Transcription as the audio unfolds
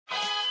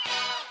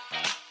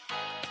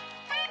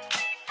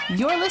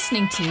You're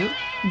listening to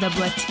the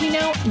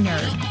Blatino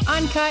Nerd.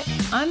 Uncut,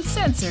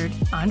 uncensored,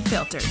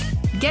 unfiltered.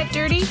 Get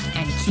dirty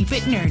and keep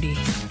it nerdy.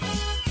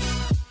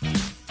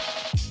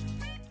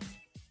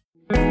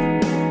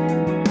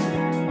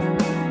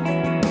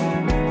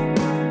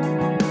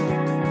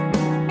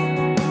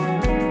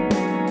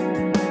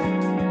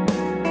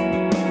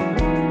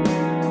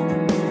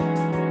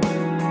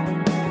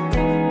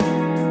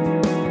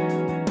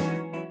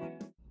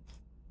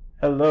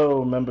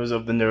 Hello, members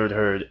of the Nerd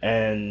Herd,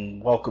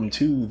 and welcome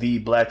to the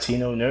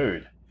Blatino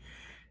Nerd.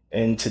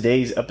 In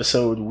today's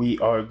episode, we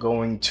are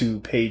going to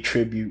pay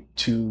tribute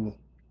to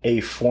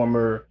a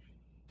former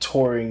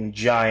touring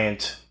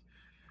giant,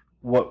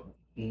 what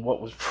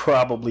was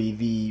probably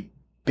the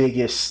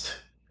biggest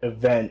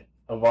event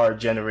of our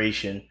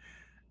generation.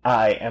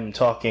 I am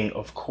talking,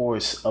 of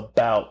course,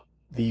 about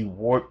the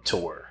Warped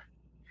Tour.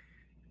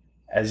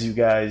 As you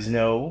guys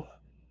know,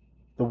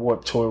 the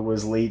Warped Tour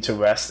was laid to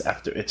rest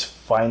after its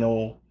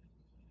final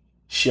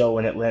show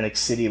in Atlantic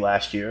City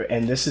last year,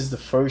 and this is the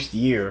first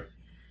year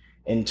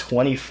in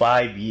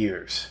 25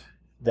 years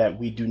that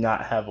we do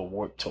not have a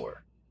Warped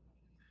Tour.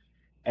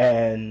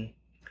 And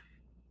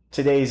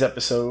today's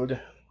episode,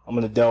 I'm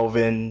going to delve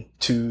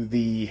into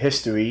the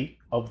history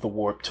of the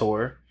Warped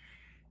Tour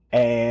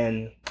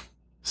and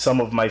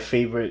some of my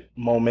favorite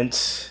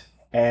moments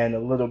and a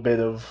little bit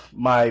of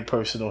my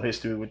personal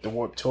history with the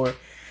Warped Tour.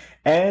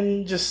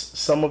 And just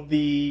some of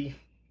the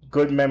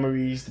good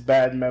memories, the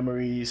bad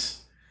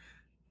memories,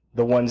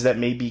 the ones that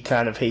may be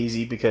kind of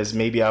hazy because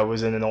maybe I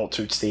was in an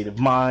altered state of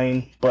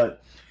mind,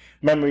 but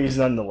memories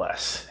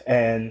nonetheless.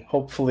 And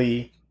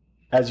hopefully,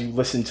 as you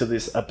listen to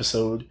this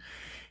episode,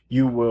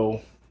 you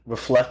will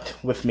reflect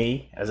with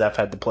me, as I've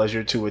had the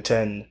pleasure to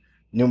attend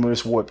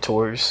numerous Warped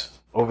Tours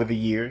over the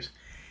years,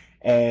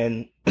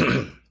 and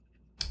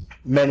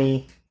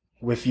many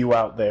with you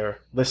out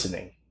there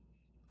listening.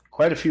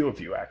 Quite a few of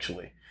you,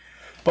 actually.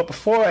 But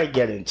before I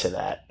get into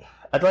that,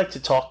 I'd like to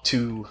talk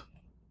to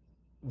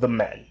the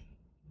men.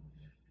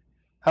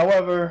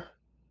 However,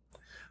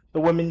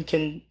 the women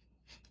can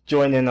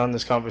join in on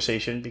this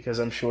conversation because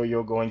I'm sure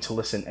you're going to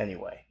listen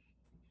anyway.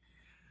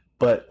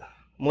 But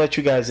I'm going to let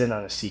you guys in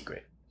on a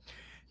secret.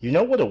 You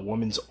know what a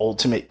woman's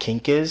ultimate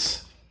kink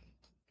is?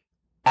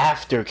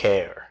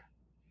 Aftercare.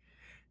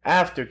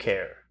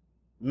 Aftercare.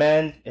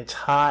 Men, it's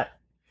hot.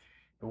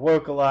 You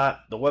work a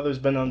lot, the weather's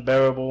been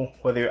unbearable,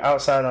 whether you're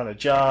outside on a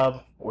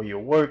job, or you're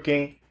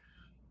working,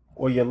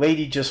 or your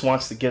lady just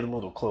wants to get a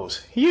little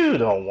close. You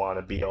don't want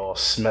to be all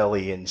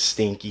smelly and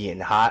stinky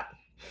and hot.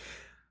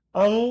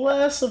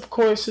 Unless, of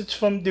course, it's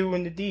from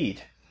doing the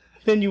deed.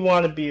 Then you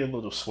want to be a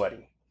little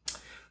sweaty.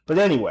 But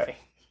anyway,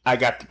 I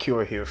got the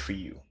cure here for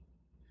you.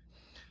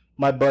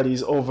 My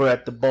buddies over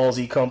at the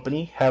Ballsy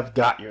Company have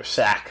got your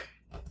sack.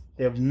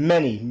 They have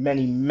many,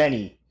 many,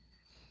 many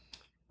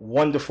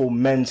wonderful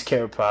men's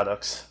care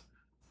products,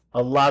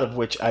 a lot of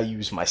which I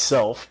use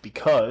myself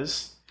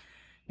because,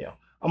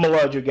 I'm a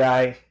larger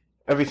guy,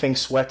 everything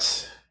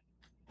sweats,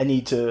 I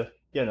need to,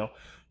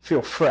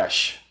 feel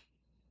fresh.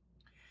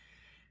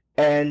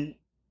 And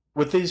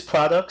with these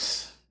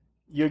products,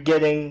 you're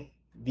getting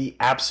the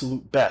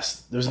absolute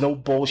best. There's no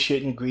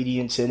bullshit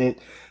ingredients in it,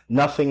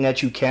 nothing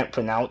that you can't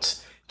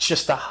pronounce. It's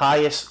just the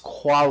highest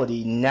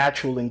quality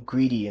natural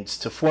ingredients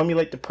to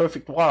formulate the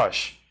perfect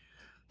wash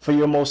for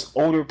your most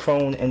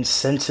odor-prone and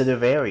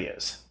sensitive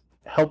areas,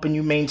 helping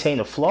you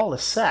maintain a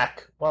flawless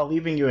sack while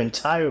leaving your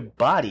entire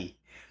body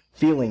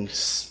feeling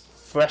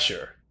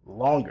fresher,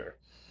 longer.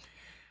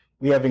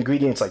 We have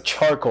ingredients like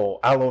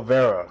charcoal, aloe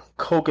vera,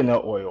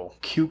 coconut oil,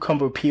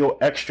 cucumber peel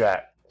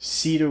extract,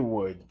 cedar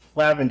wood,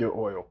 lavender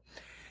oil.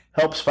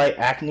 Helps fight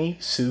acne,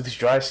 soothes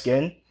dry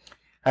skin,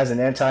 has an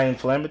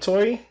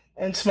anti-inflammatory,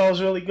 and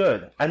smells really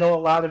good. I know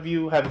a lot of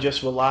you have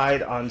just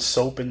relied on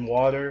soap and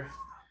water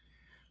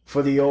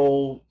for the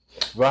old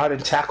rod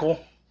and tackle,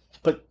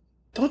 but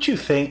don't you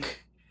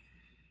think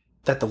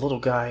that the little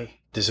guy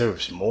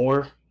deserves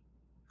more?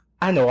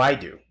 I know I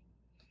do.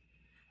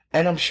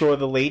 And I'm sure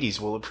the ladies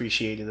will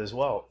appreciate it as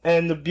well.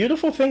 And the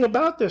beautiful thing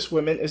about this,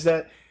 women, is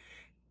that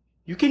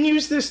you can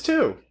use this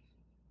too.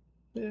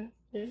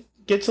 It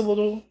gets a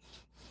little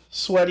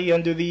sweaty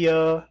under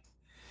the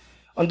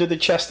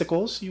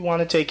chesticles. You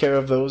want to take care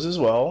of those as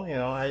well.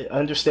 I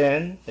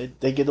understand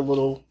they get a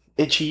little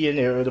itchy and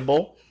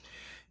irritable.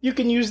 You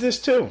can use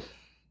this too.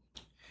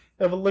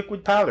 You have a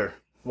liquid powder.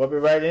 Rub it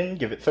right in,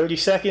 give it 30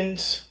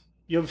 seconds.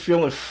 You're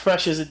feeling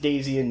fresh as a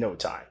daisy in no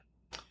time.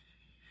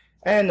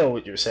 I know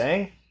what you're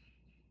saying.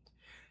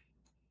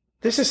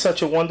 This is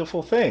such a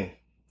wonderful thing.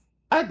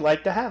 I'd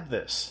like to have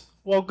this.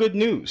 Well, good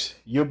news.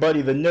 Your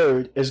buddy the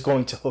nerd is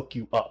going to hook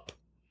you up.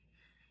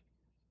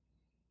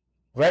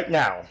 Right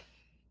now,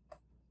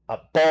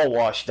 at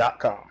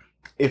ballwash.com,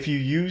 if you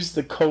use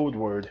the code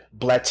word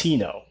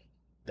Blatino,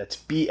 that's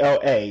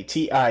Blatino,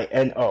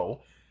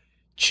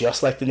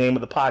 just like the name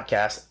of the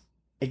podcast,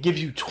 it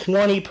gives you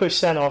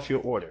 20% off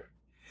your order.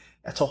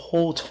 That's a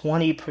whole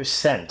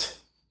 20%.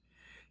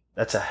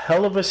 That's a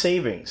hell of a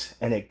savings,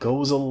 and it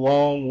goes a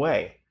long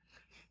way.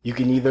 You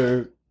can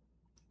either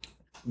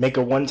make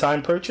a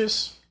one-time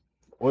purchase,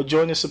 or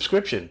join a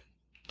subscription.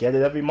 Get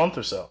it every month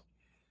or so. I'm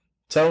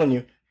telling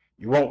you,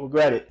 you won't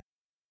regret it.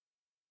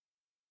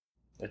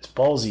 It's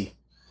ballsy.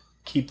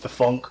 Keep the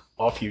funk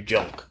off your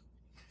junk.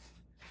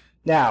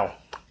 Now,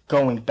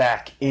 going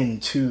back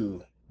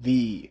into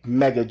the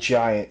mega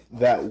giant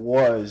that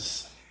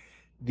was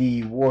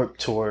the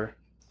Warped Tour,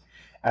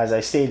 as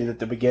I stated at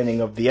the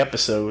beginning of the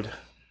episode,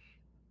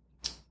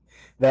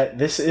 that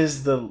this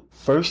is the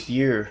first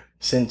year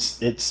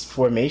since its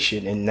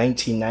formation in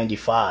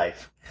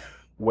 1995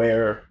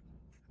 where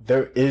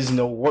there is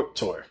no Warped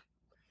Tour.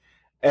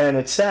 And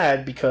it's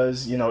sad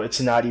because, it's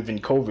not even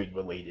COVID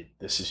related.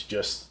 This is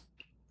just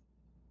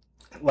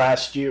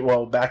last year,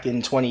 back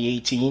in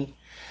 2018,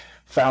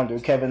 founder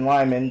Kevin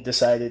Lyman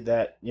decided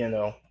that,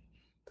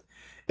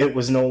 it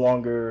was no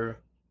longer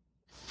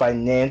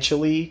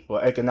financially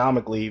or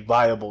economically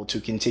viable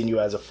to continue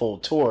as a full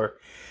tour.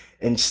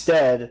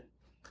 Instead,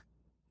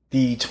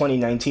 the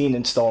 2019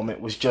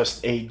 installment was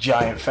just a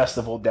giant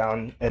festival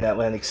down in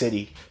Atlantic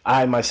City.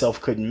 I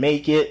myself couldn't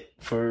make it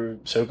for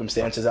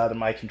circumstances out of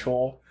my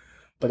control,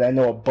 but I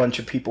know a bunch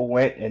of people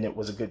went and it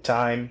was a good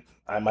time.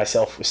 I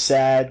myself was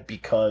sad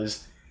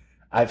because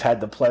I've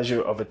had the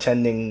pleasure of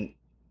attending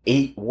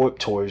 8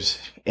 Warped Tours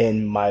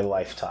in my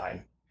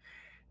lifetime.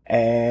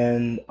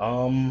 And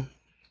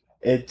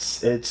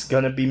it's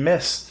gonna be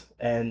missed.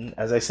 And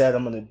as I said,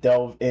 I'm gonna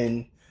delve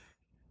in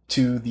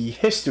to the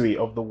history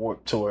of the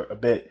Warped Tour a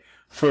bit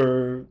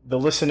for the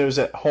listeners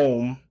at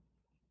home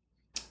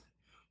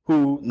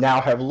who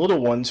now have little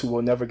ones who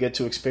will never get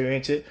to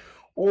experience it,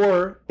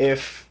 or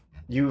if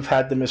you've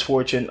had the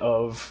misfortune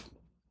of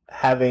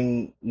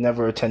having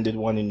never attended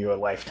one in your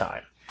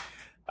lifetime.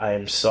 I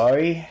am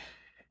sorry,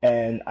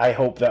 and I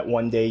hope that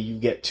one day you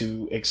get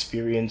to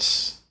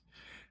experience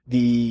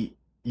the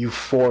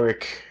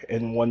euphoric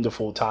and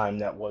wonderful time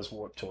that was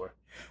Warped Tour.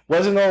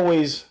 Wasn't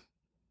always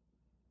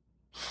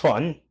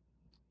fun.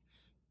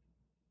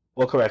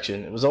 Well,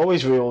 correction, it was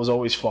always real, it was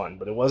always fun,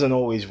 but it wasn't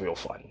always real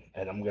fun,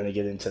 and I'm going to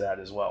get into that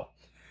as well.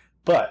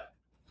 But,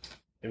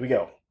 here we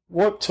go.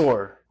 Warped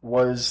Tour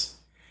was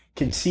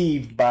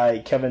conceived by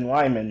Kevin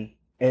Lyman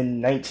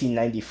in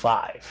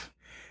 1995,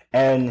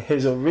 and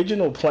his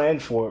original plan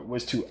for it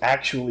was to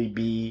actually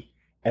be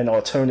an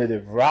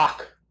alternative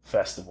rock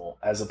festival,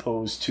 as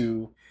opposed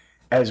to,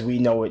 as we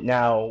know it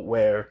now,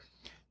 where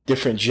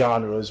different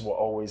genres were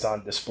always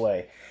on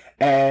display.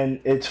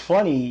 And it's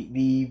funny,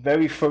 the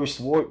very first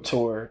Warped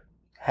Tour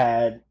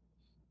had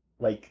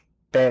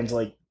bands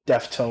like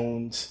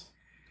Deftones,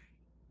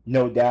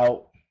 No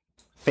Doubt,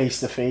 Face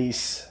to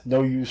Face,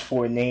 No Use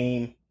for a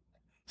Name,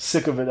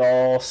 Sick of It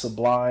All,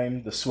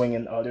 Sublime, The Swing,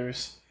 and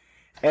others.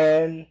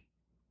 And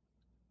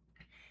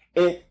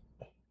the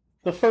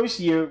first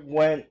year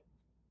went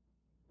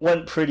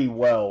pretty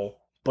well,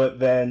 but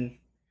then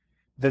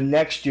the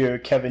next year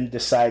Kevin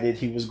decided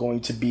he was going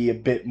to be a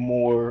bit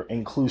more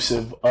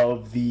inclusive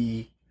of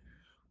the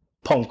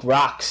punk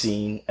rock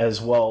scene,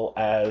 as well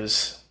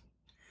as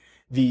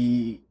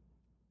the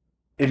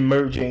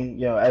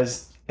emerging,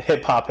 as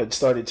hip hop had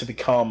started to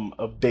become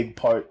a big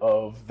part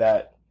of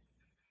that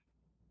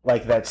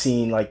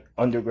scene, like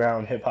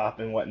underground hip hop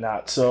and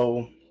whatnot.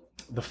 So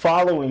the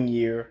following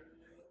year,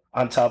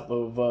 on top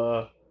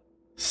of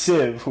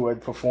Civ, who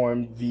had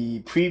performed the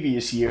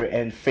previous year,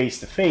 and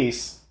Face to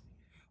Face,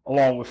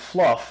 along with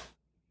Fluff,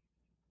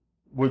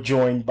 were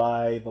joined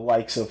by the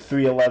likes of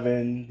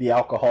 311, The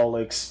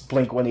Alcoholics,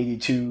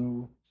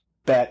 Blink-182,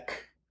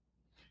 Beck,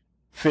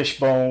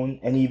 Fishbone,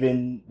 and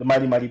even the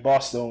Mighty Mighty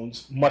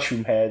Bosstones,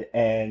 Mushroomhead,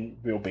 and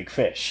Real Big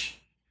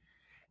Fish.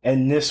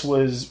 And this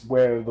was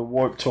where the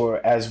Warped Tour,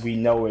 as we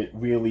know it,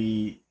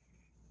 really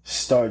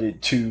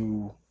started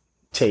to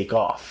take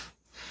off.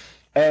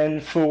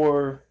 And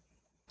for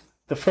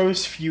the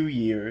first few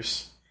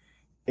years,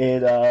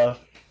 it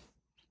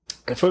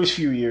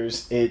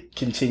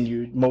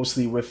continued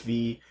mostly with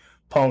the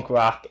punk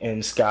rock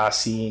and ska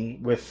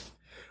scene, with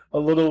a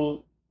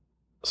little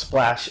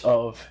splash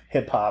of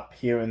hip hop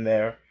here and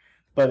there.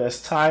 But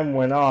as time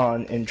went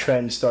on and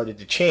trends started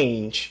to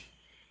change,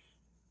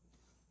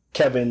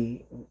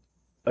 Kevin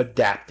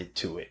adapted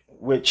to it,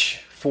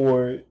 which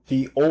for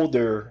the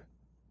older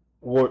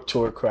Warped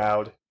Tour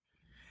crowd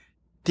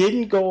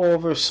didn't go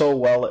over so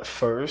well at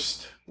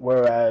first,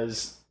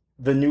 whereas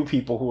the new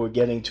people who were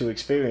getting to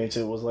experience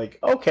it was like,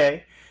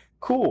 okay,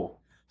 cool.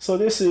 So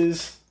this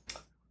is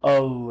a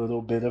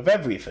little bit of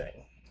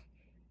everything.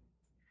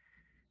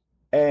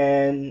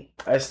 And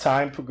as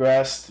time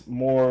progressed,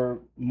 more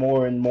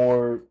and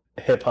more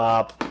hip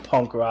hop,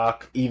 punk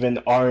rock, even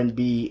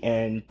R&B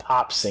and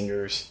pop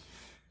singers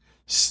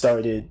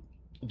started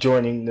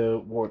joining the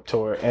Warped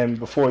Tour. And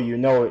before you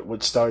know it,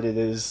 what started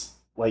as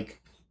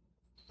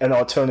an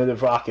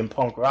alternative rock and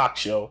punk rock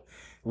show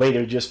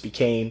later just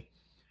became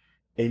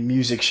a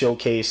music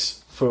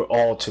showcase for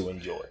all to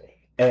enjoy.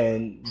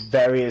 And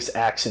various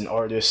acts and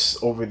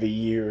artists over the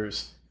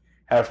years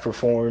have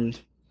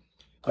performed,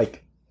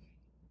 like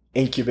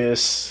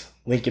Incubus,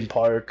 Linkin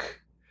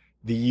Park,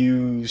 The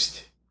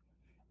Used,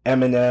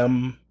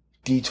 Eminem,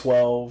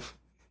 D12.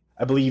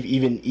 I believe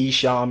even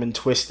Esham and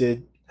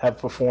Twisted have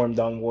performed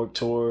on Warped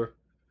Tour.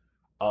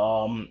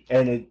 And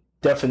it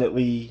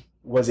definitely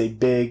was a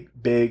big,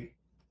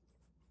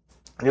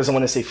 I guess I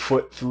want to say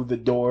foot through the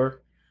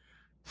door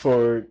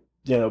for,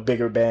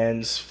 bigger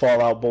bands.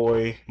 Fall Out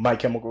Boy, My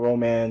Chemical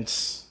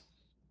Romance,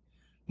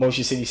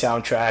 Motion City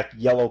Soundtrack,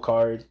 Yellow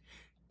Card,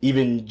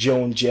 even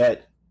Joan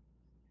Jett,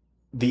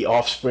 The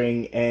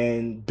Offspring,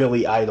 and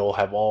Billy Idol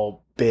have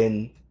all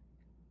been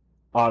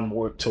on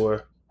Warped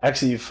Tour.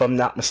 Actually, if I'm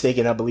not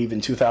mistaken, I believe in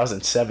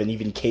 2007,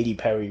 even Katy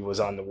Perry was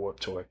on the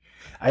Warped Tour.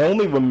 I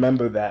only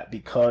remember that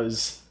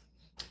because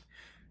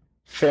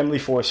Family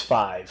Force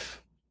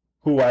 5,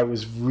 who I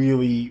was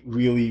really,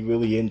 really,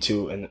 really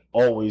into and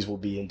always will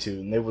be into,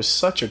 and they were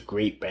such a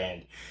great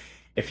band.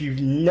 If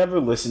you've never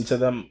listened to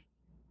them,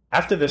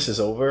 after this is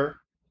over,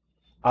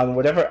 on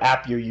whatever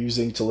app you're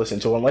using to listen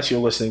to, unless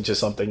you're listening to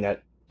something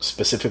that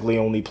specifically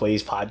only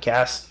plays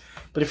podcasts,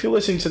 but if you're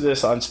listening to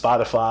this on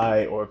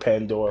Spotify or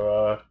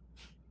Pandora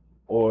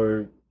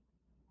or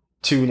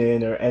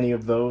TuneIn or any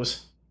of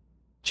those,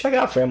 check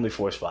out Family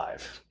Force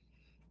 5.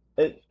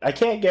 I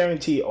can't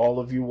guarantee all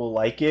of you will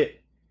like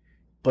it,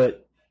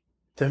 but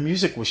the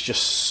music was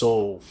just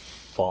so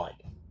fun.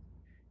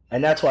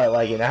 And that's why I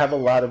like it. I have a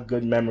lot of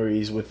good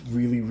memories with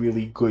really,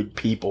 really good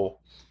people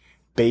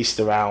based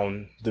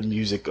around the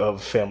music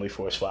of Family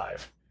Force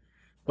 5.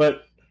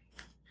 But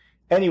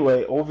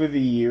anyway, over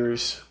the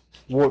years,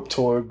 Warped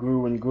Tour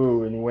grew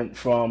and went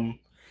from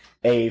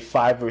a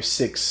 5 or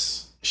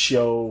 6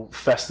 show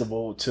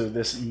festival to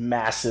this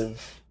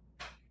massive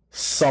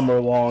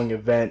summer-long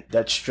event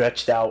that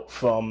stretched out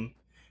from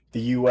the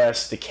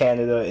US to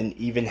Canada and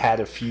even had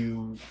a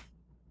few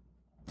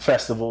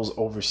festivals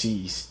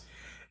overseas.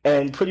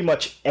 And pretty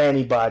much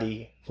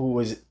anybody who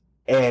was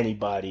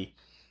anybody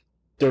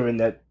during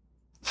that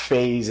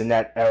phase and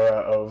that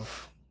era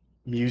of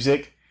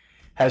music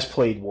has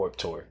played Warped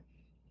Tour.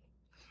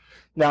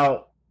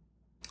 Now,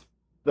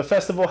 the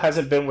festival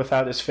hasn't been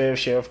without its fair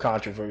share of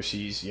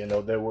controversies.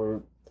 There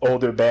were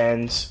older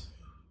bands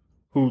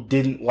who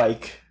didn't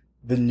like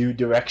the new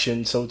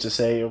direction, so to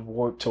say, of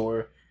Warped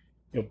Tour.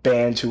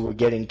 Bands who were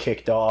getting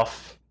kicked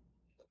off.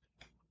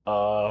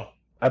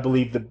 I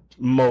believe the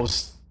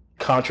most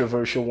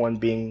controversial one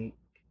being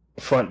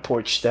Front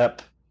Porch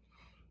Step,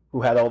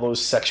 who had all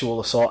those sexual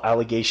assault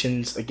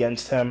allegations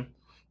against him.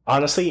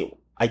 Honestly,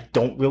 I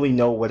don't really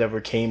know whatever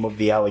came of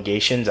the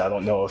allegations. I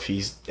don't know if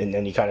he's in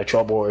any kind of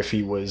trouble or if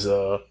he was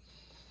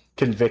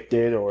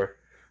convicted,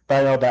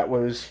 but I know that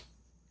was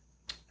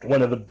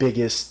one of the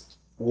biggest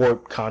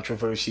Warped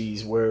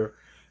controversies, where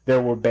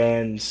there were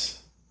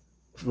bands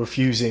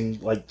refusing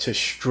to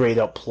straight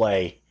up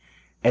play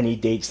any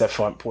dates that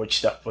Front Porch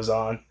Step was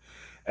on.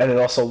 And it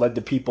also led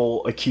to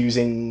people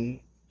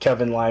accusing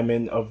Kevin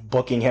Lyman of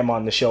booking him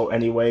on the show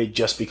anyway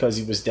just because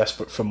he was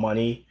desperate for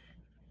money,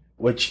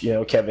 which,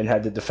 Kevin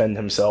had to defend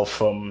himself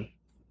from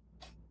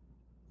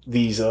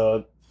these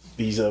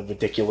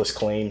ridiculous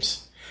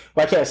claims.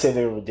 Well, I can't say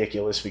they were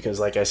ridiculous because,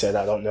 like I said,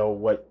 I don't know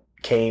what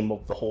came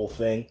of the whole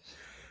thing.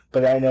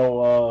 But I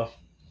know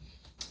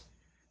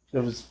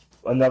there was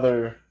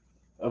another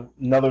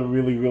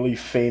really, really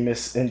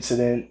famous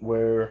incident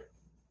where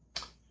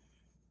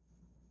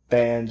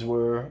bands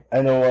were...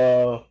 I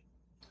know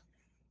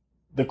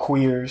the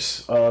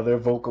Queers, their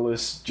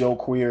vocalist Joe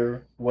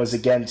Queer, was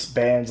against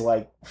bands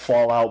like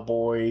Fall Out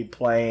Boy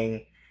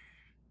playing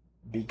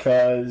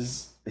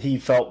because he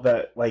felt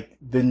that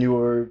the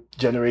newer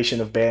generation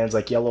of bands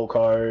like Yellow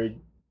Card,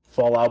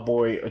 Fall Out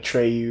Boy,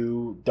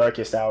 Atreyu,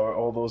 Darkest Hour,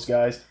 all those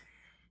guys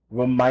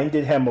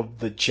reminded him of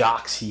the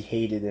jocks he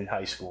hated in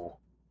high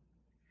school.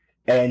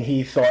 And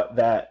he thought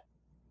that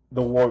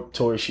the Warped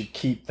Tour should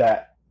keep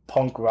that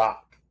punk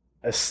rock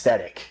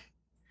aesthetic.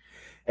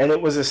 And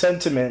it was a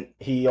sentiment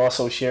he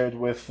also shared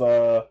with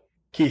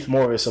Keith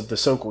Morris of the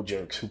Circle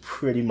Jerks, who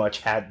pretty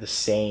much had the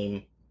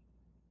same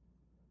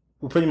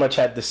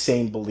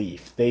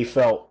belief. They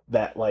felt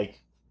that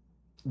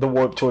the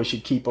Warped Tour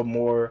should keep a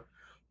more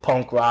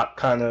punk rock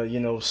kind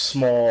of,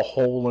 small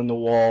hole in the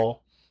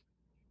wall,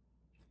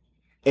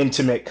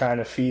 intimate kind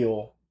of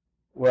feel,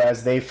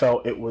 whereas they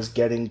felt it was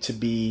getting to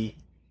be,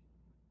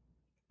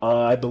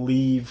 I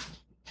believe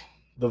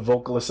the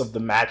vocalist of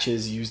the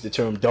Matches used the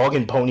term dog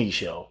and pony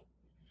show.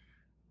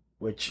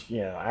 Which,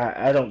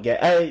 I don't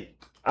get.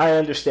 I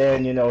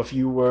understand, if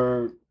you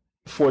were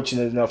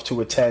fortunate enough to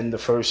attend the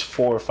first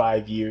 4 or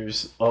 5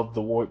 years of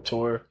the Warped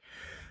Tour,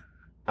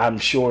 I'm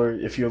sure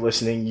if you're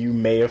listening, you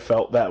may have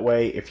felt that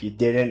way. If you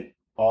didn't,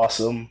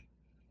 awesome.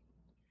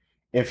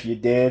 If you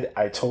did,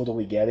 I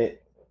totally get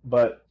it.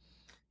 But,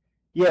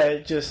 yeah,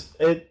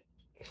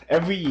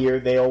 every year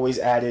they always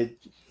added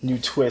new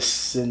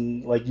twists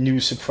and, new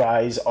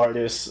surprise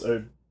artists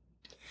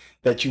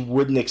that you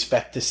wouldn't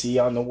expect to see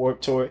on the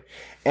Warped Tour.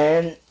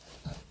 And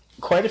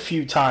quite a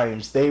few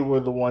times, they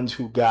were the ones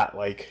who got,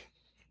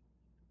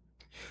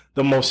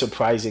 the most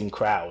surprising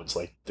crowds.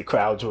 The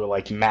crowds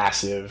were,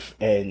 massive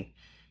and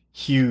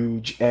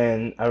huge.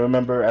 And I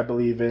remember, I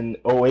believe in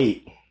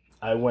 2008,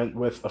 I went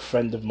with a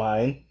friend of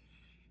mine.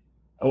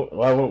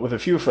 I went with a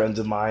few friends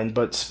of mine,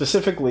 but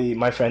specifically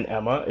my friend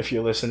Emma, if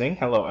you're listening.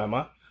 Hello,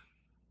 Emma.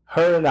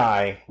 her and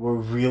I were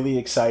really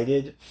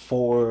excited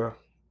for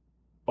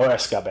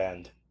Oreska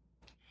Band,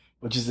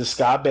 which is the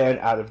ska band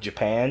out of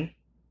Japan.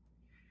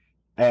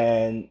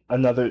 And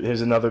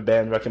here's another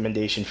band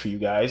recommendation for you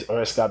guys,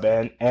 Oreska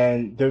Band,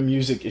 and their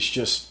music is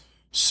just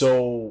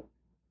so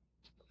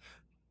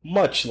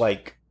much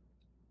like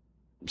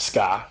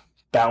ska,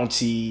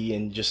 bouncy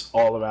and just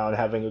all around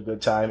having a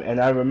good time. And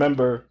I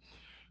remember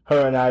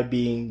her and I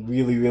being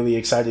really, really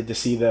excited to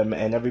see them,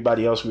 and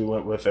everybody else we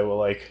went with, they were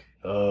like,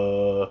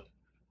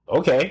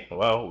 okay,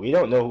 well, we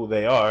don't know who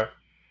they are.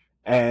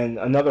 And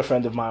another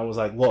friend of mine was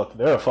like, look,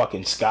 they're a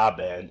fucking ska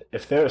band.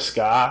 If they're a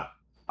ska,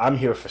 I'm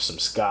here for some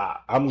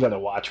ska. I'm going to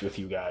watch with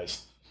you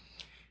guys.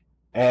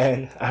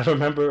 And I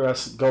remember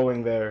us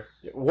going there.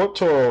 Warped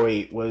Tour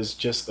 '08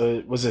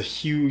 was a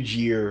huge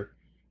year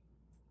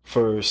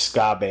for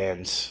ska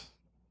bands.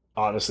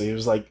 Honestly, it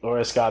was like or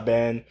a ska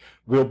band,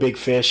 Real Big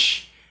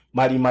Fish,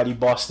 Mighty Mighty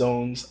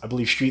Bosstones. I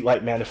believe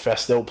Streetlight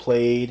Manifesto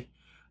played.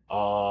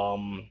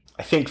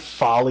 I think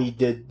Folly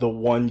did the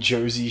one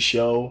Jersey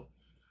show.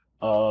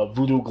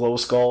 Voodoo Glow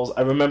Skulls.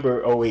 I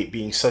remember '08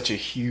 being such a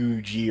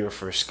huge year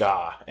for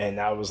ska,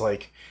 and I was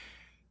like,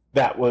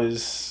 that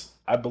was,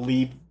 I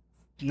believe,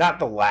 not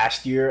the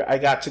last year I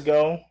got to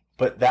go,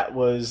 but that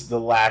was the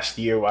last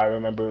year where I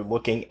remember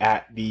looking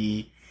at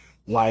the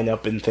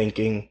lineup and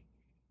thinking,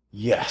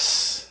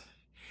 yes.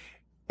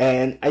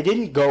 And I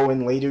didn't go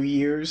in later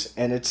years,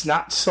 and it's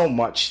not so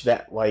much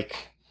that,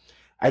 like,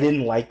 I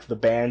didn't like the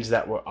bands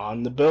that were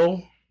on the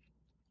bill.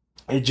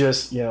 It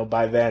just,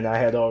 by then I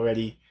had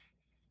already,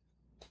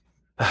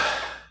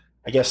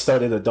 I guess,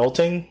 started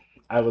adulting.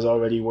 I was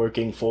already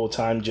working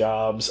full-time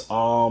jobs.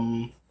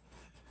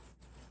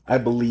 I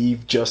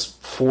believe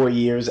just 4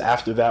 years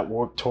after that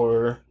Warped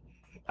Tour,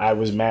 I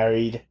was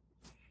married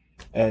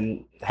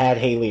and had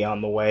Haley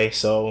on the way.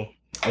 So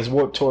as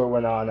Warped Tour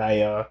went on,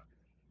 I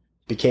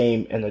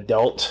became an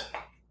adult.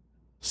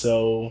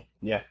 So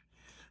yeah.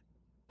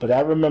 But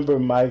I remember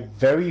my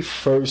very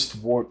first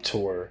Warped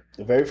Tour.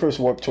 The very first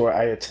Warped Tour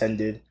I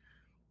attended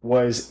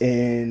was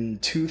in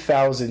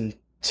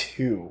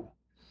 2002.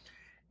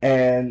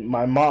 And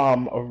my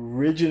mom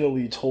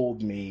originally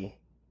told me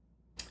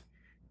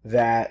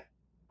that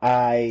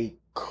I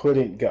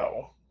couldn't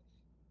go.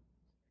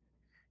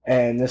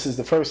 And this is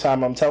the first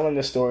time I'm telling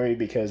this story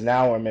because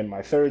now I'm in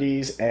my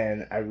 30s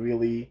and I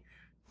really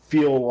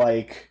feel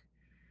like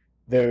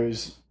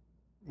there's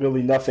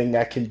really nothing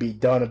that can be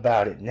done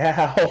about it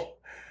now.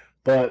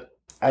 But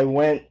I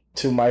went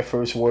to my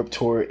first Warped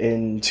Tour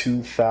in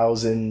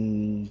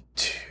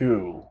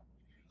 2002.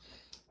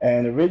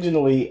 And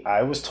originally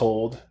I was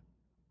told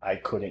I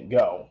couldn't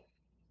go.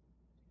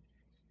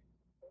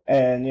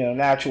 And,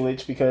 naturally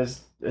it's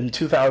because in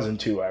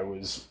 2002 I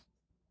was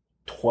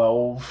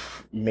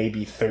 12,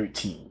 maybe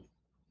 13.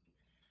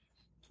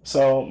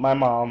 So my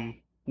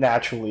mom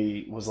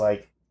naturally was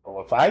like,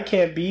 well, if I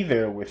can't be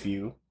there with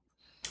you,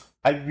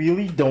 I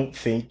really don't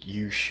think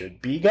you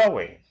should be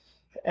going.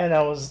 And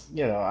I was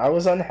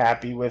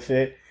unhappy with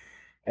it.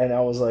 And I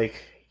was like,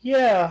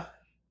 yeah,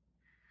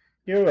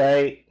 you're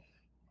right.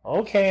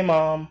 Okay,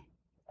 mom,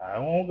 I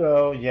won't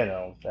go.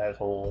 That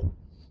whole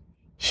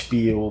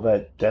spiel,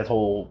 that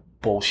whole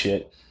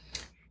bullshit.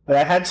 But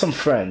I had some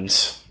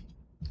friends,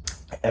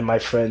 and my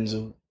friends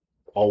were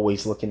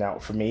always looking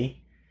out for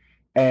me,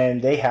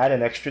 and they had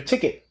an extra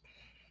ticket.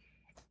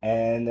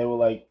 And they were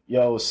like,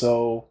 yo,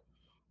 so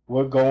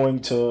we're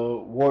going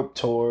to Warped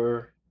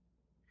Tour,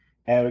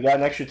 and we got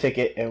an extra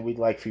ticket, and we'd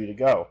like for you to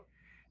go.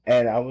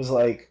 And I was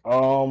like, I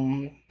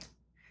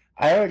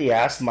already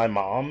asked my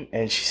mom,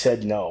 and she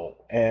said no.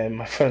 And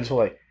my friends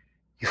were like,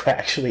 you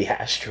actually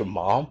asked your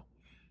mom?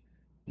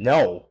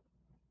 No.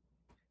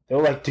 They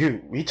were like,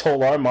 dude, we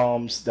told our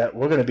moms that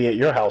we're going to be at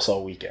your house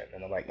all weekend.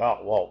 And I'm like, oh,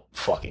 well,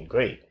 fucking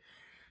great.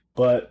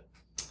 But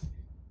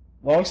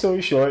long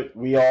story short,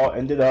 we all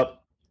ended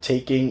up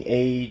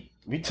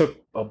we took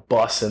a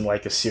bus and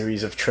like a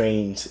series of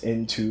trains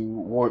into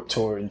Warped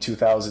Tour in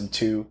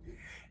 2002.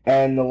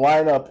 And the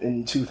lineup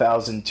in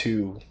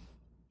 2002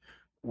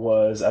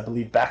 was, I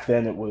believe back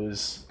then it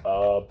was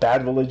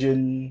Bad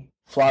Religion,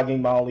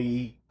 Flogging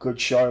Molly, Good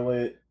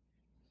Charlotte,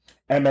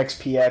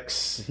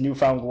 MXPX,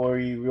 Newfound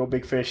Glory, Real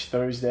Big Fish,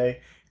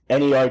 Thursday,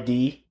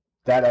 NERD,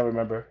 that I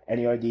remember,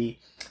 NERD,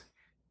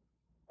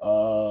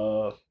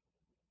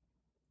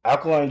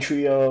 Alkaline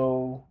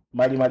Trio,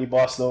 Mighty Mighty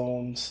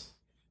Bosstones,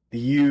 The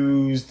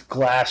Used,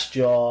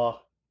 Glassjaw.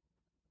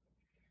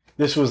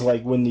 This was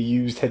like when The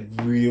Used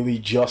had really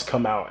just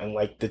come out, and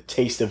like The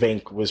Taste of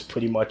Ink was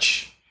pretty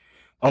much,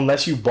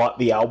 unless you bought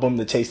the album,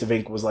 The Taste of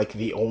Ink was like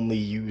the only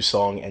Used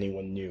song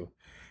anyone knew.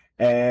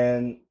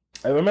 And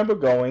I remember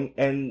going,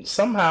 and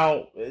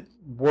somehow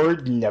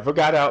word never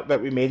got out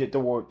that we made it to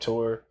Warped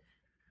Tour.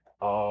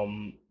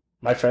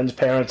 My friend's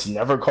parents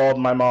never called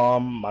my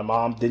mom. My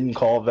mom didn't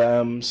call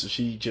them, so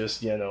she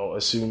just,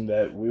 assumed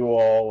that we were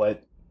all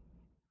at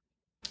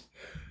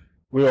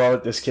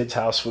this kid's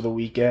house for the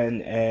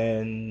weekend,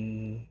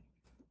 and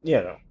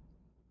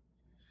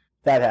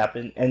that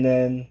happened. And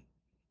then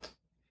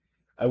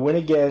I went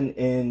again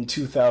in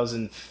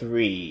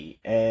 2003,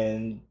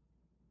 and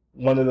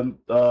one of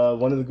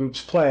the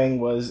groups playing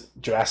was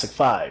Jurassic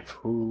 5,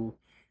 who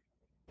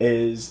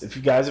is, if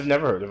you guys have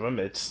never heard of them,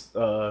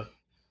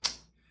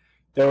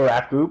 they're a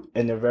rap group,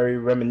 and they're very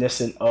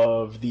reminiscent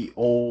of the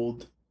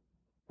old,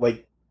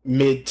 like,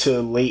 mid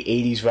to late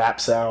 80s rap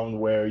sound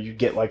where you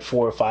get like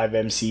 4 or 5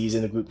 MCs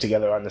in a group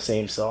together on the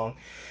same song.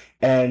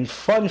 And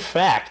fun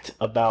fact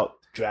about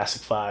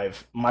Jurassic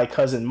 5, my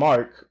cousin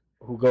Mark,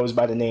 who goes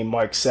by the name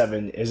Mark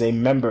 7, is a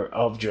member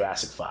of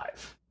Jurassic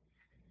 5.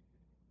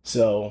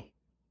 So,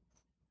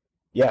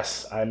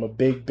 yes, I'm a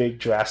big, big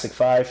Jurassic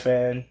 5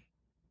 fan.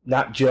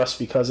 Not just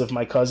because of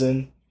my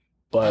cousin,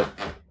 but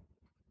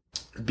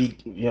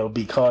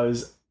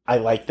because I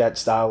like that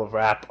style of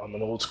rap. I'm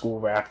an old school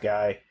rap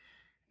guy.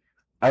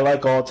 I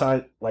like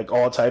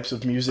all types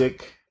of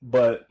music,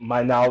 but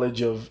my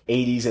knowledge of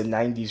 80s and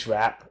 90s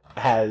rap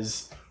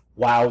has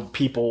wowed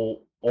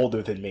people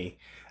older than me.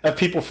 I have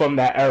people from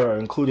that era,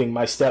 including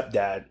my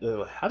stepdad. They're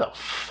like, how the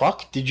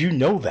fuck did you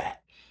know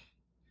that?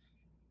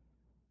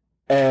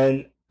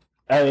 And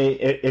I mean,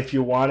 if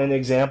you want an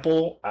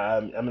example,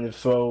 I'm going to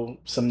throw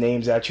some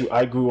names at you.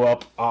 I grew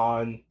up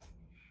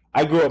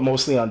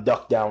mostly on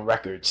Duck Down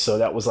Records, so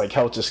that was like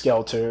Helter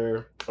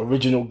Skelter,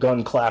 Original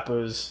Gun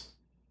Clappers,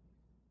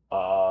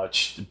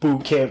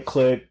 Boot Camp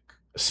Click,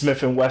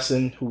 Smith and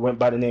Wesson, who went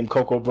by the name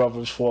Cocoa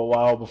Brothers for a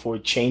while before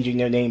changing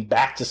their name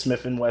back to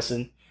Smith and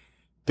Wesson.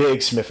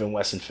 Big Smith and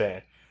Wesson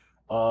fan.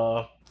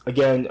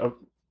 Again,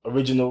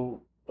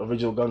 original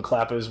Gun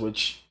Clappers,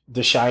 which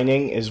The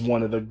Shining is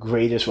one of the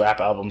greatest rap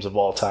albums of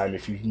all time.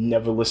 If you've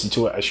never listened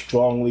to it, I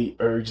strongly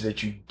urge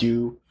that you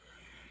do.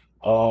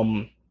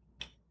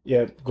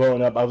 Yeah,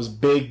 growing up, I was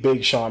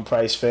big Sean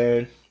Price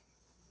fan.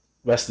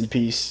 Rest in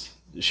peace,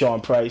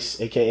 Sean Price,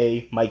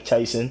 aka Mike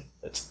Tyson.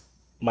 That's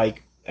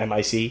Mike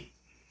MIC.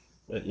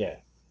 But yeah.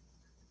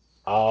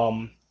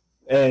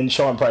 And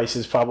Sean Price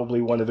is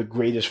probably one of the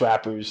greatest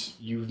rappers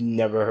you've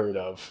never heard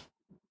of.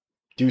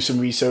 Do some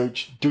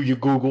research, do your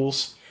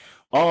Googles.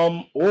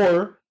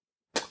 Or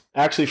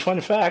actually,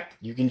 fun fact,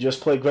 you can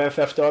just play Grand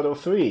Theft Auto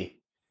 3.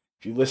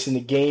 If you listen to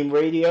game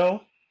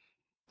radio,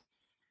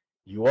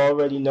 you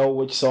already know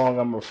which song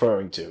I'm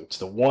referring to. It's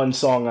the one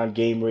song on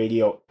game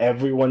radio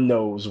everyone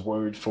knows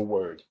word for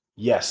word.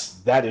 Yes,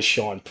 that is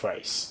Sean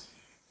Price.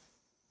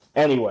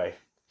 Anyway,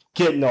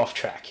 getting off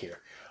track here.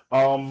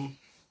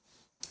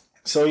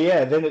 So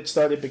yeah, then it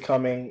started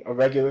becoming a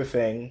regular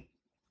thing.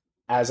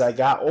 As I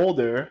got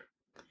older,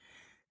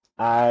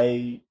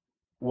 I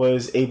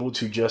was able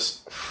to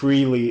just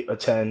freely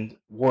attend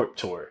Warped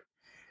Tour.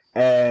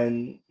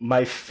 And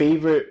my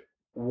favorite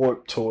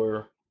Warped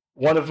Tour,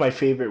 one of my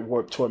favorite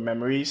Warped Tour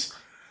memories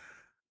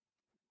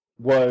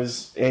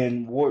was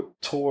in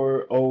Warped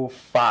Tour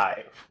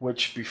 '05,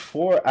 which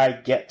before I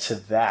get to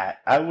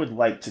that, I would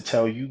like to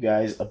tell you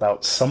guys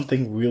about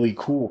something really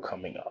cool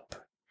coming up.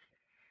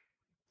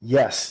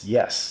 Yes,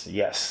 yes,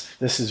 yes.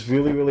 This is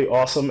really, really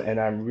awesome, and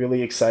I'm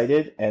really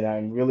excited, and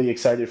I'm really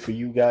excited for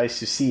you guys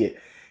to see it.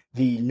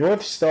 The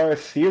North Star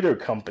Theater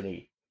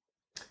Company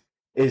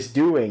is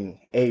doing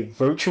a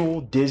virtual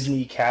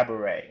Disney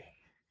cabaret.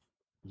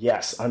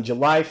 Yes, on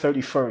July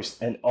 31st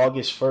and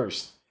August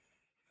 1st.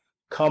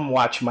 Come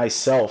watch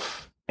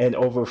myself and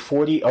over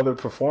 40 other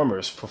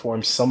performers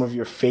perform some of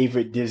your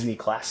favorite Disney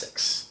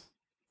classics.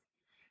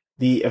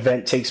 The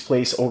event takes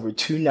place over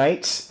 2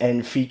 nights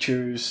and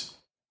features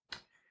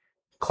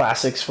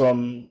classics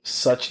from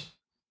such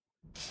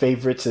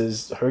favorites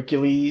as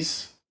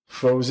Hercules,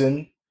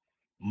 Frozen,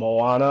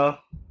 Moana,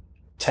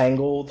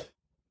 Tangled,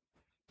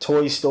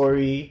 Toy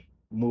Story,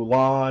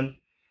 Mulan,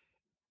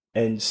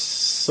 and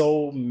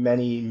so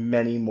many,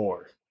 many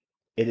more.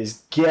 It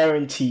is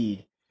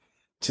guaranteed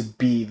to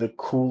be the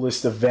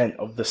coolest event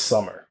of the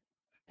summer.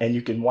 And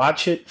you can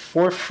watch it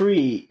for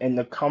free in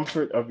the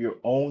comfort of your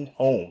own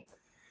home.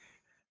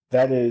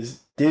 That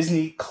is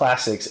Disney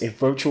Classics, a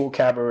virtual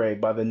cabaret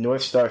by the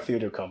North Star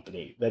Theater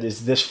Company. That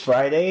is this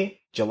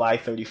Friday, July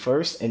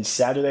 31st, and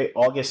Saturday,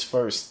 August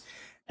 1st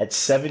at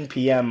 7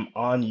 p.m.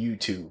 on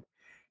YouTube.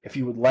 If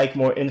you would like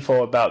more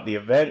info about the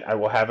event, I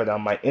will have it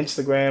on my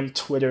Instagram,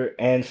 Twitter,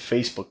 and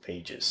Facebook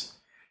pages.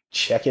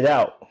 Check it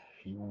out.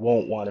 You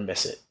won't want to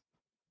miss it.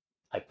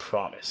 I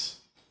promise.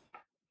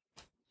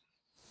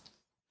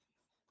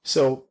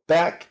 So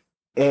back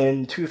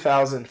in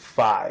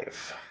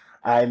 2005,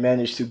 I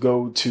managed to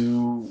go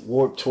to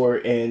Warped Tour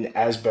in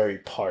Asbury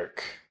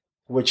Park,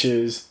 which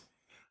is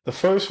the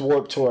first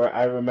Warped Tour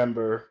I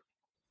remember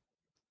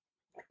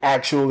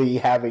actually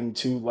having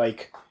to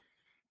like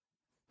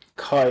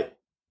cut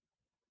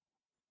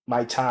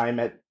my time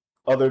at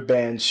other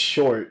bands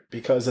short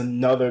because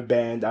another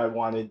band I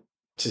wanted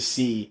to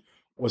see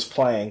was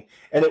playing.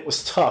 And it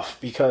was tough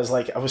because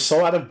like I was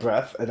so out of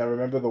breath, and I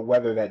remember the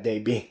weather that day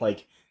being like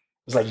it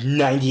was like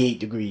 98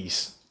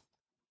 degrees.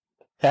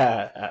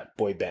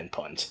 Boy band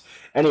puns.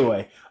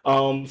 Anyway,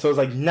 so it was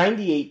like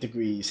 98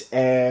 degrees,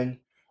 and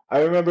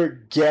I remember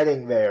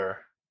getting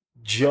there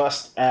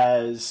just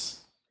as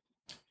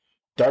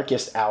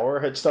Darkest Hour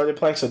had started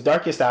playing. So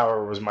Darkest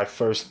Hour was my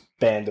first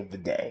band of the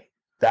day.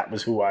 That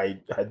was who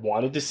I had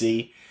wanted to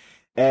see.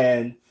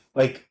 And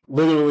Like,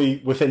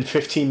 literally within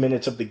 15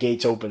 minutes of the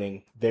gates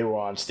opening, they were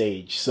on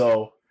stage.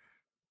 So,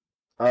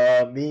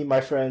 me,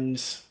 my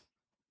friends,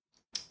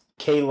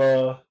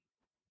 Kayla,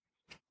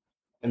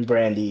 and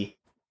Brandy,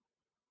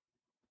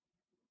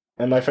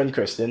 and my friend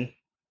Kristen.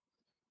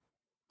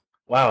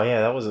 Wow,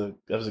 yeah, that was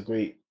a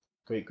great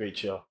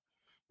show.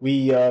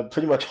 We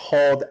pretty much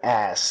hauled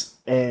ass,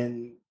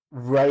 and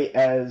right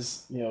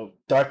as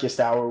Darkest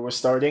Hour was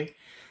starting,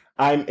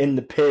 I'm in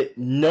the pit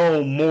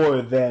no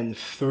more than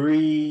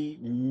 3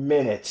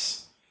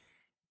 minutes,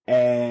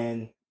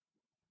 and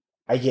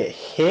I get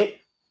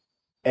hit,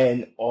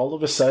 and all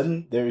of a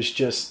sudden there's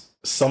just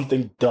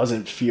something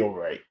doesn't feel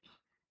right.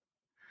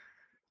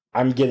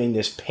 I'm getting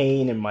this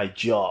pain in my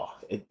jaw.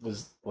 It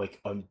was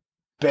like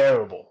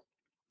unbearable.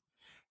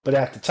 But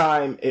at the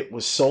time, it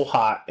was so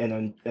hot,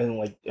 and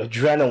like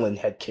adrenaline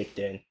had kicked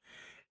in,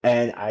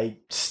 and I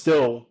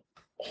still,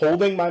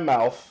 holding my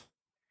mouth,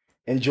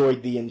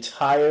 enjoyed the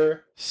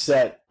entire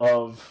set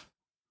of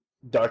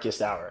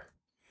Darkest Hour.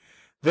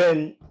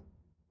 Then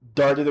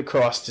darted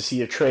across to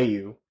see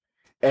Atreyu,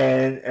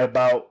 and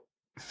about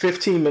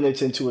 15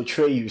 minutes into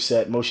Atreyu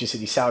set, Motion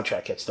City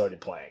Soundtrack had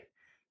started playing.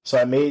 So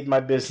I made my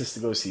business to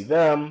go see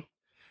them.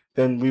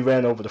 Then we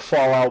ran over to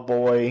Fall Out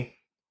Boy,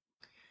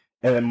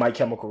 and then My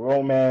Chemical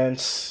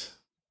Romance,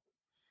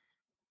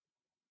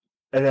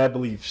 and I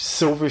believe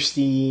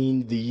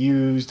Silverstein, The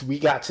Used. We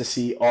got to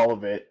see all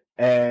of it.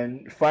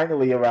 And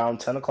finally, around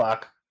 10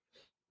 o'clock,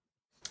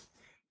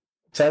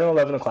 10 or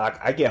 11 o'clock,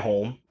 I get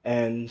home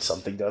and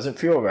something doesn't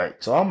feel right.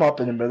 So I'm up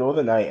in the middle of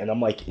the night and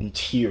I'm like in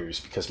tears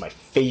because my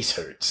face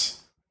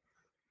hurts.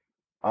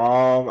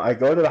 I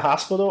go to the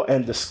hospital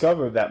and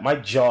discover that my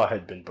jaw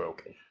had been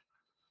broken.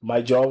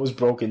 My jaw was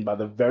broken by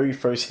the very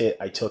first hit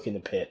I took in the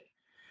pit.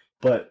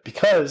 But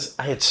because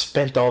I had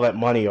spent all that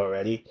money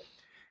already,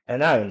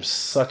 and I am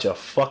such a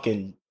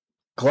fucking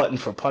glutton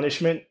for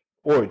punishment,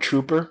 or a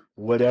trooper,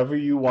 whatever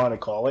you want to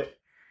call it,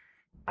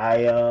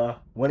 I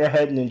went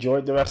ahead and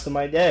enjoyed the rest of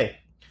my day.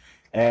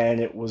 And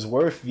it was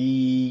worth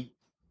the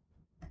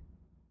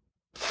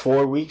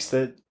 4 weeks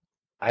that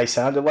I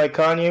sounded like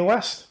Kanye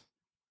West.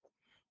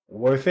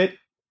 Worth it,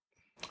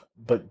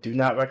 but do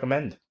not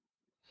recommend.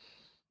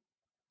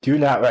 Do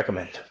not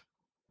recommend.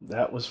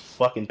 That was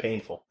fucking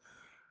painful.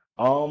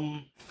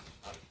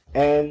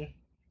 And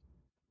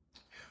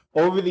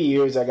over the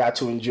years, I got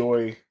to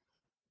enjoy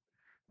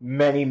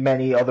many,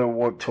 many other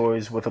Warped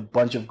Tours with a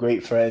bunch of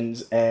great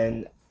friends,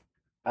 and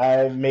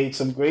I've made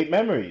some great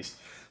memories.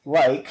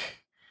 Like,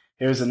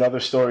 here's another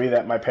story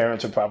that my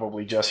parents are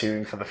probably just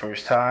hearing for the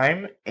first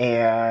time,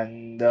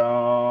 and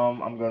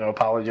I'm going to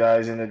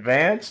apologize in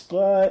advance,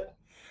 but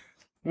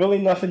really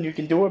nothing you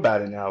can do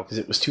about it now, because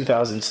it was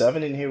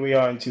 2007, and here we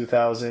are in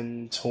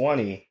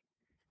 2020.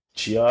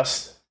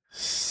 Just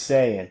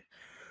saying.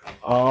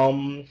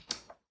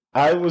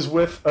 I was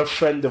with a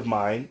friend of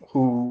mine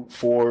who,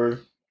 for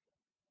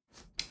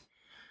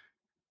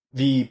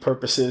the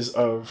purposes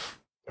of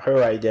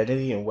her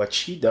identity and what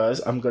she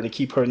does, I'm going to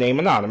keep her name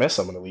anonymous.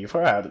 I'm going to leave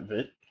her out of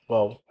it.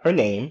 Well, her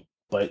name,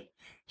 but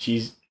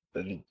she's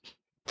an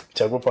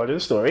integral part of the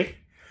story.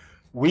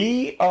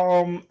 We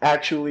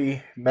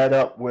actually met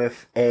up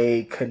with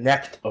a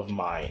connect of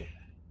mine.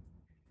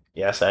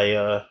 Yes,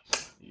 I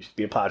used to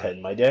be a pothead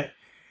in my day.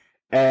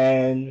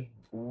 And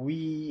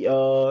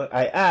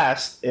I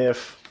asked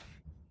if,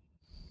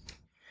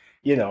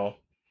 he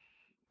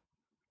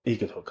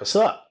could hook us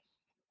up.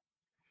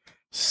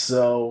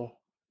 So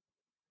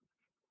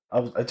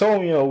I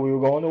told him, we were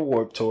going to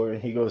Warped Tour,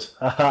 and he goes,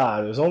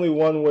 haha, there's only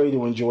one way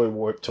to enjoy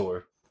Warped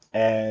Tour.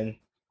 And,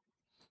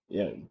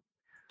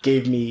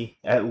 gave me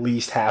at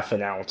least half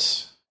an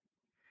ounce.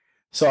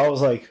 So I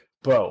was like,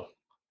 bro,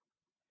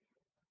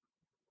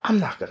 I'm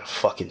not going to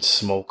fucking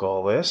smoke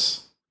all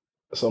this.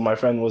 So my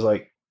friend was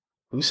like,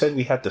 who said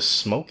we had to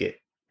smoke it?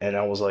 And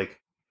I was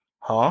like,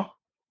 huh?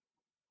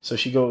 So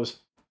she goes,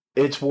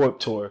 it's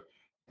Warped Tour.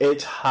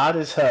 It's hot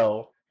as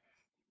hell.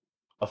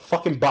 A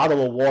fucking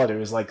bottle of water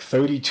is like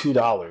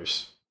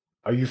 $32.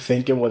 Are you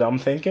thinking what I'm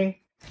thinking?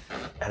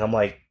 And I'm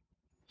like,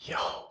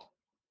 yo,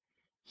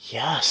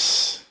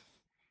 yes.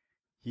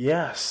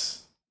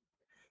 Yes.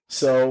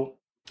 So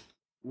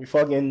we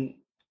fucking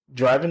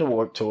drive into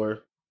Warped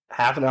Tour,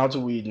 half an ounce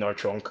of weed in our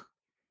trunk,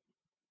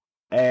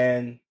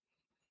 and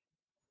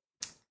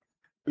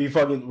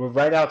we're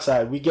right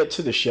outside. We get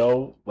to the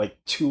show like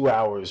 2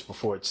 hours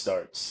before it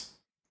starts.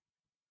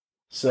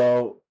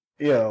 So,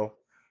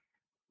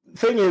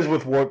 thing is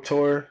with Warped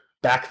Tour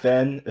back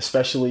then,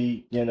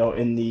 especially,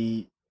 in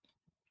the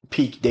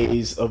peak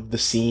days of the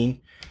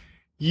scene,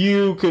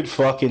 you could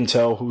fucking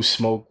tell who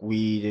smoked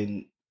weed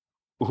and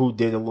who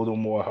did a little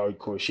more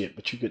hardcore shit,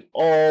 but you could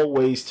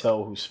always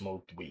tell who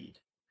smoked weed.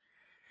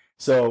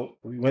 So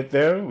we went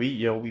there,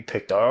 we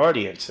picked our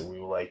audience, and we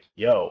were like,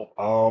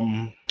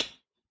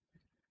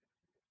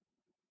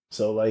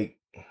 so like,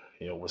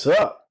 what's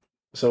up?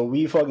 So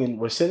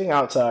we're sitting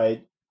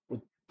outside,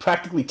 we're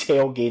practically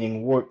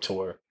tailgating Warped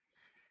Tour,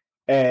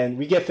 and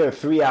we get there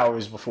 3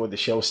 hours before the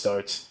show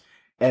starts,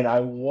 and I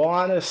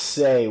want to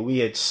say we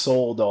had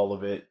sold all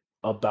of it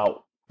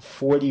about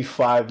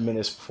 45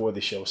 minutes before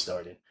the show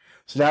started.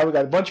 So now we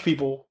got a bunch of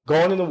people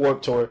going on the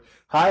Warped Tour,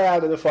 high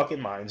out of their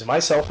fucking minds,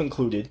 myself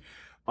included.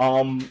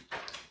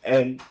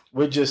 And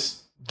we're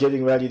just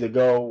getting ready to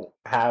go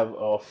have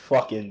a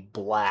fucking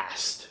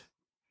blast.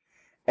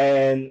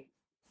 And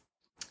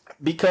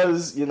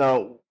because, you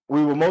know,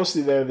 we were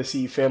mostly there to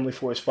see Family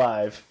Force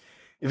 5.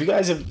 If you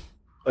guys have,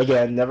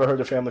 again, never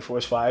heard of Family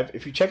Force 5,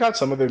 if you check out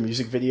some of their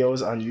music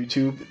videos on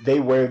YouTube, they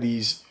wear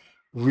these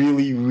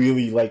really,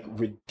 really, like,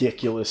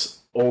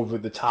 ridiculous,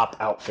 over-the-top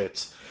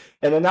outfits.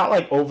 And they're not,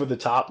 like,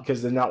 over-the-top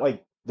because they're not,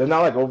 like,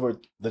 over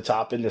the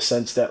top in the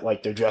sense that,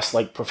 like, they're dressed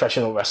like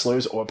professional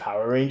wrestlers or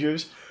Power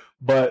Rangers,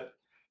 but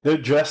they're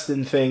dressed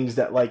in things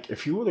that, like,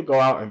 if you were to go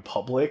out in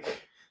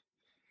public,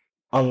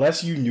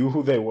 unless you knew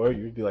who they were,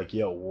 you'd be like,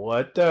 yo,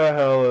 what the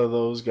hell are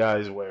those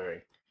guys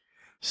wearing?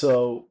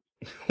 So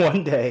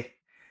one day,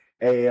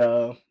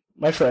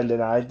 my friend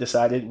and I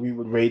decided we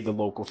would raid the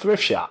local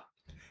thrift shop.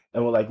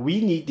 And we're like,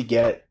 we need to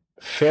get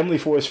Family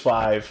Force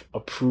 5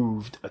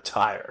 approved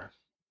attire.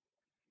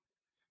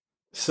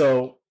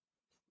 So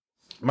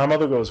my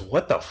mother goes,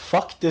 what the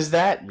fuck does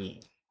that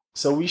mean?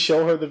 So we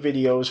show her the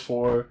videos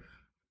for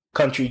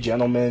Country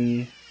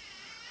Gentleman,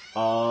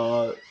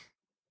 Love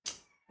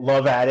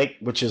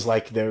Addict, which is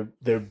like their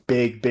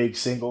big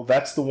single.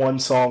 That's the one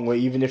song where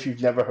even if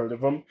you've never heard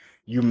of them,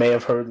 you may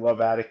have heard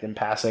Love Addict in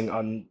passing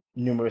on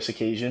numerous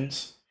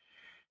occasions.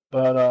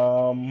 But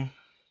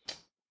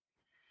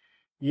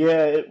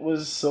yeah, it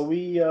was, so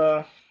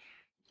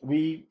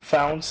we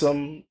found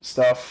some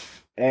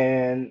stuff,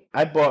 and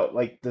I bought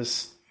like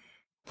this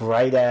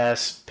bright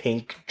ass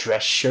pink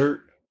dress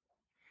shirt.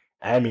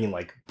 I mean,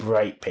 like,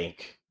 bright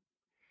pink.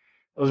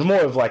 It was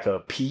more of like a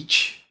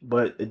peach,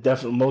 but it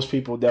definitely, most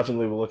people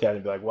definitely will look at it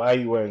and be like, why are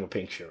you wearing a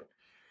pink shirt?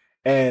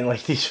 And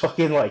like these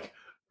fucking like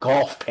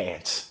golf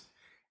pants.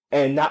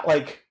 And not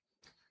like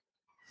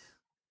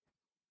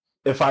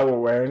if I were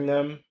wearing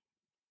them,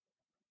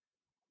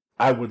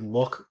 I would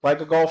look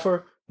like a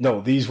golfer.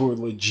 No, these were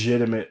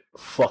legitimate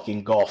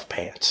fucking golf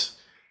pants.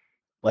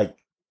 Like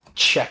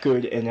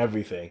checkered and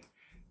everything.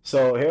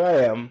 So here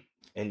I am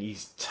in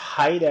these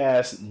tight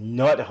ass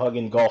nut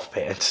hugging golf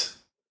pants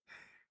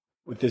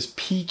with this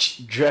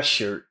peach dress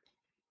shirt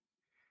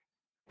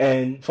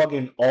and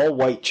fucking all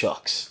white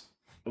chucks,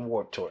 the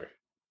Warped Tour.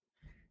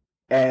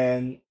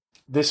 And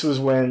this was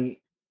when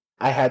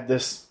I had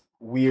this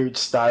weird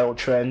style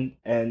trend,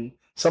 and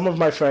some of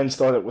my friends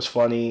thought it was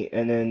funny,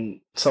 and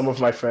then some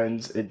of my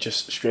friends, it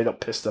just straight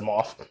up pissed them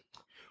off.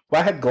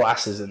 Well, I had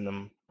glasses in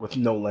them with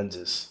no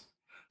lenses.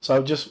 So I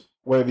would just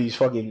wear these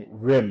fucking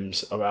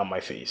rims around my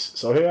face.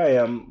 So here I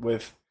am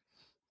with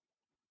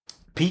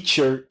peach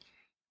shirt,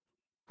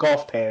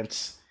 golf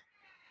pants,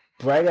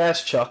 bright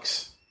ass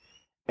chucks,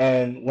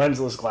 and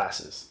lensless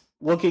glasses.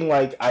 Looking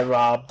like I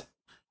robbed,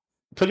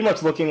 pretty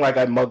much looking like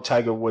I mugged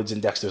Tiger Woods in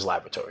Dexter's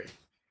Laboratory.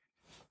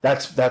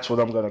 That's what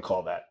I'm gonna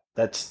call that.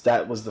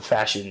 That was the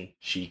fashion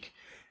chic.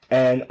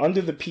 And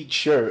under the peach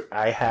shirt,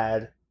 I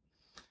had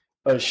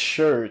a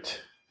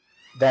shirt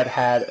that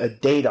had a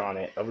date on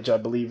it, which I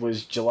believe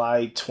was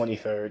July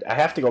 23rd. I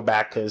have to go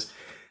back because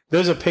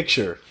there's a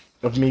picture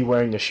of me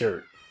wearing the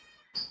shirt.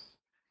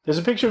 There's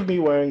a picture of me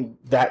wearing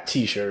that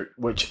t-shirt,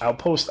 which I'll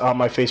post on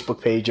my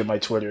Facebook page and my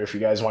Twitter if you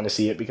guys want to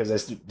see it, because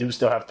I do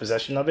still have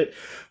possession of it,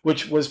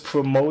 which was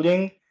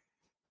promoting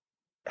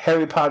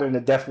Harry Potter and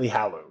the Deathly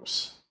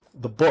Hallows,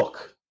 the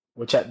book,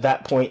 which at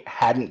that point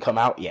hadn't come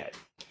out yet.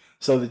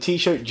 So the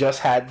t-shirt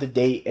just had the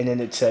date, and then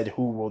it said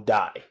who will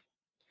die.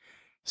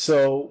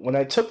 So when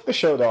I took the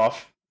shirt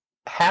off,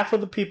 half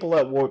of the people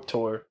at Warped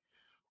Tour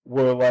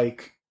were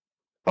like,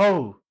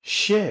 oh,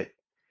 shit,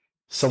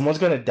 someone's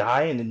going to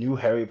die in the new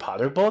Harry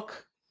Potter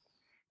book?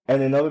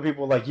 And then other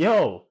people were like,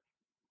 yo,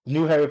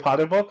 new Harry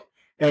Potter book?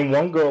 And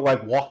one girl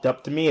like walked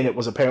up to me, and it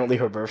was apparently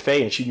her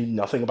birthday, and she knew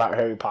nothing about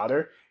Harry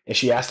Potter. And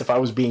she asked if I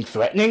was being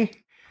threatening.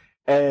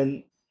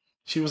 And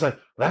she was like,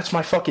 that's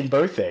my fucking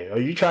birthday. Are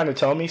you trying to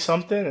tell me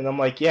something? And I'm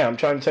like, yeah, I'm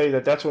trying to tell you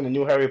that that's when the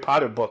new Harry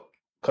Potter book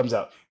comes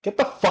out. Get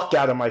the fuck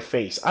out of my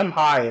face. I'm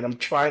high, and I'm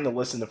trying to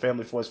listen to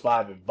Family Force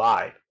 5 and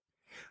vibe.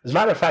 As a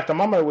matter of fact, I'm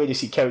on my way to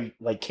see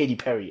Katy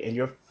Perry, and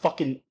you're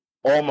fucking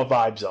all my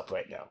vibes up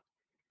right now.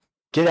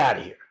 Get out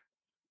of here.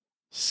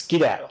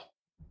 Skedaddle.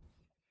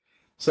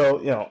 So,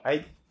 you know,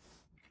 I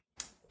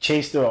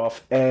chased her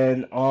off,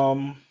 and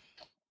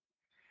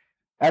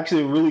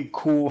actually a really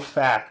cool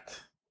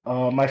fact.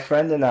 My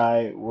friend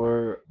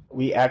and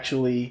we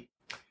actually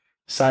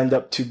signed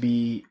up to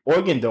be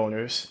organ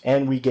donors,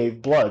 and we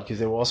gave blood because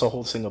they were also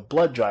hosting a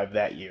blood drive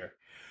that year.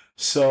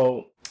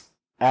 So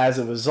as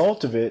a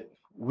result of it,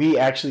 we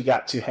actually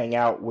got to hang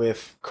out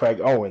with Craig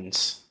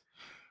Owens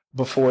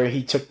before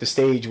he took the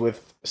stage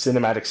with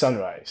Cinematic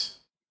Sunrise.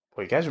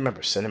 Well, you guys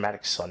remember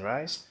Cinematic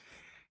Sunrise?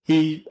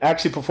 He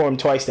actually performed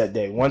twice that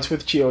day, once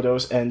with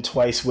Chiodos and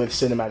twice with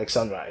Cinematic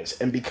Sunrise.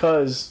 And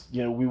because,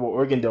 you know, we were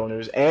organ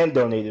donors and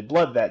donated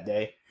blood that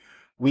day,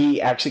 we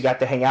actually got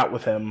to hang out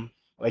with him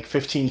like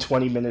 15,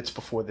 20 minutes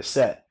before the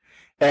set.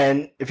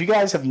 And if you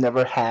guys have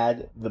never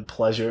had the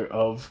pleasure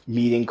of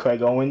meeting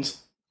Craig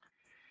Owens,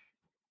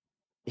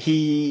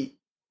 he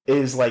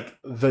is like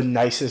the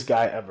nicest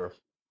guy ever.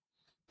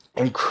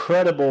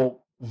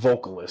 Incredible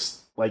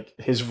vocalist. Like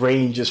his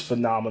range is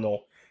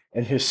phenomenal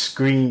and his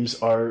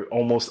screams are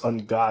almost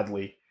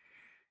ungodly.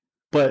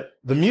 But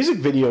the music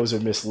videos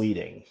are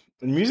misleading.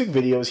 In music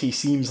videos, he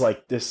seems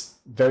like this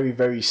very,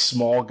 very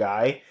small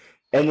guy,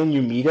 and then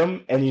you meet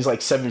him, and he's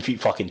like 7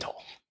 feet fucking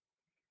tall.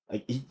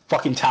 Like he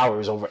fucking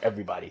towers over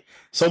everybody.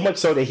 So much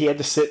so that he had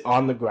to sit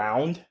on the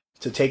ground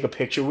to take a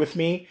picture with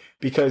me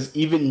because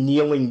even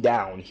kneeling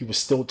down, he was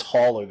still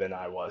taller than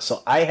I was.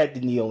 So I had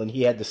to kneel and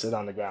he had to sit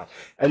on the ground.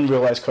 I didn't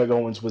realize Craig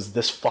Owens was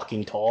this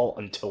fucking tall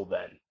until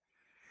then.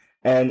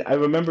 And I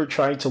remember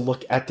trying to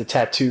look at the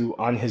tattoo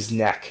on his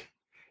neck,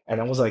 and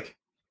I was like,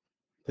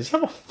 does he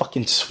have a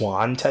fucking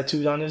swan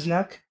tattooed on his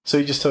neck? So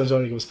he just turns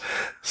around and he goes,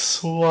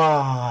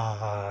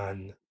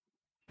 Swan.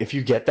 If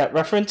you get that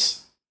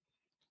reference,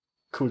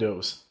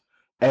 kudos.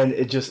 And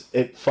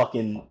it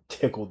fucking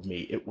tickled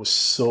me. It was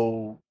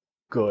so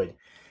good.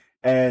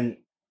 And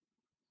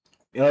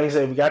like I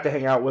said, we got to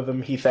hang out with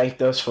him. He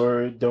thanked us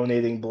for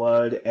donating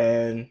blood,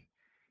 and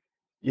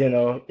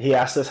he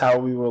asked us how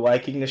we were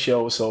liking the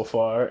show so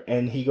far.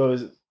 And he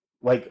goes,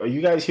 like, are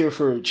you guys here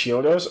for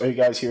Chiodos or are you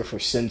guys here for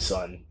Sin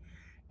Sun?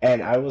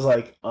 And I was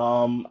like,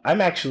 I'm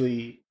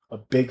actually a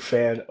big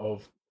fan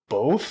of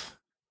both,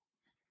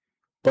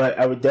 but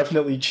I would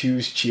definitely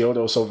choose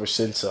Chiodos over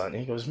Sin Sun.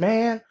 And he goes,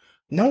 man,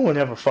 no one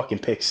ever fucking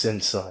picks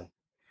Sin Sun.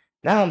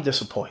 Now I'm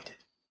disappointed.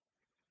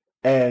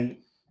 And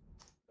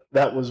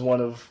that was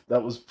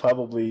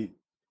probably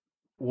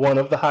one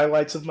of the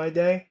highlights of my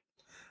day.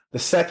 The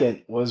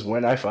second was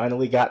when I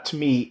finally got to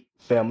meet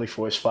Family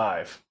Force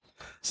 5.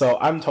 So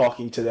I'm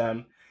talking to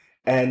them,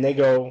 and they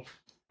go,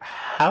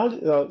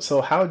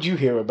 how'd you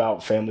hear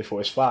about Family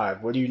Force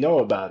 5? What do you know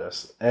about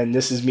us? And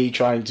this is me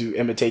trying to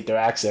imitate their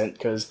accent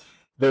because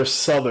their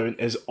southern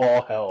is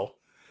all hell.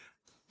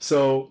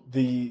 So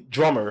the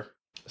drummer,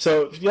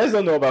 so if you guys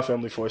don't know about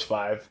Family Force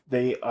 5,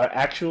 they are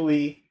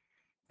actually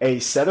a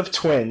set of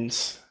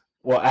twins.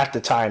 Well, at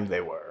the time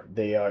they were.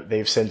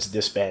 They've since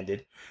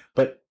disbanded.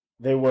 But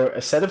they were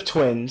a set of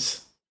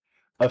twins,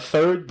 a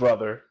third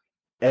brother,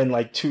 and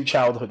like two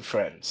childhood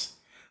friends.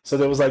 So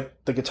there was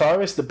like the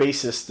guitarist, the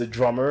bassist, the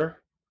drummer,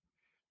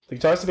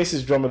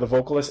 the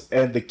vocalist,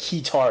 and the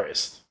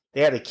keytarist.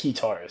 They had a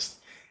keytarist.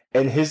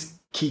 And his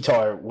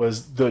keytar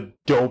was the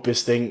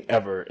dopest thing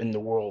ever in the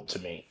world to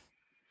me.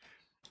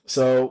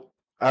 So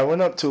I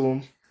went up to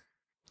him,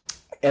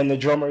 and the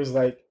drummer's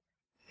like,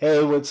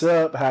 hey, what's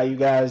up? How you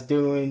guys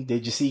doing?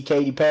 Did you see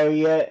Katy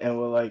Perry yet? And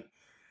we're like,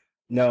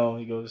 no.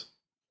 He goes,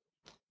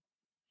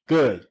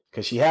 good,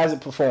 because she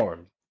hasn't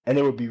performed. And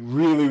it would be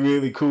really,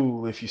 really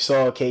cool if you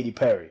saw Katy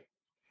Perry.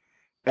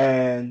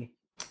 And,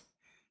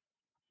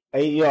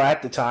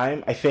 at the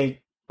time, I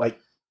think, like,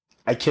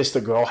 I Kissed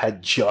a Girl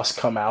had just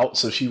come out,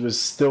 so she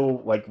was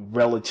still, like,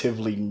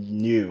 relatively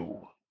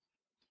new.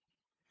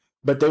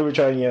 But they were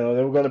trying, they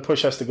were going to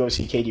push us to go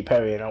see Katy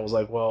Perry, and I was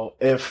like, well,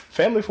 if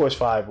Family Force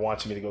 5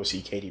 wants me to go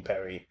see Katy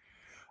Perry,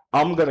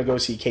 I'm going to go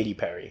see Katy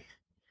Perry.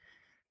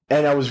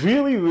 And I was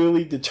really,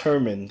 really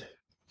determined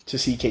to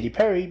see Katy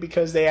Perry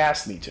because they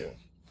asked me to.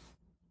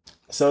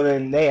 So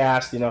then they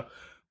asked, well,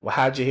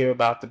 how'd you hear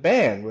about the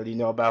band? What do you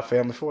know about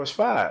Family Force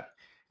 5?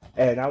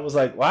 And I was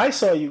like, well, I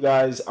saw you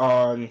guys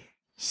on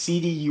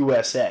CD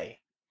USA,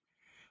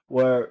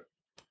 where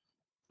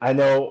I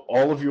know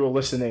all of you are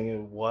listening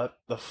and what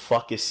the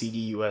fuck is CD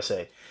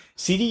USA?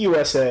 CD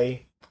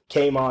USA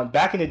came on,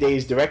 back in the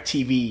days,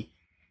 DirecTV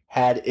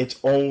had its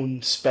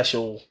own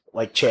special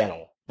like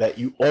channel that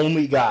you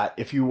only got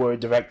if you were a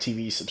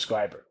DirecTV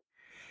subscriber.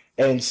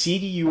 And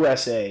CD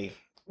USA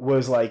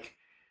was like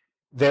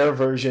their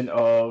version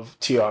of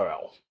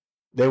TRL.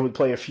 They would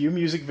play a few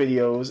music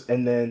videos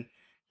and then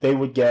they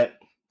would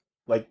get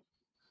like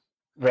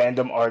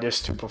random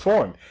artists to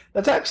perform.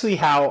 That's actually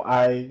how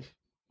I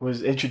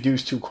was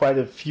introduced to quite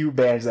a few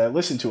bands that I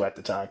listened to at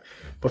the time.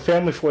 But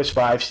Family Force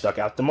 5 stuck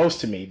out the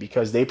most to me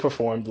because they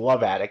performed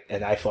Love Addict,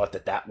 and I thought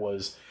that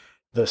was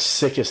the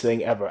sickest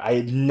thing ever. I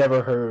had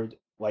never heard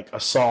like a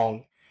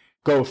song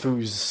go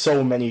through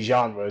so many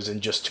genres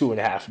in just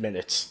 2.5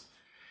 minutes.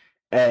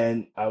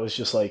 And I was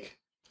just like,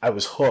 I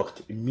was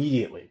hooked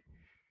immediately.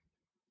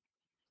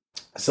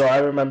 So I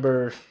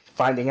remember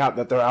finding out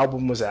that their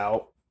album was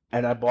out,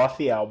 and I bought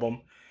the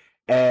album,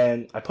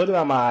 and I put it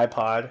on my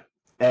iPod,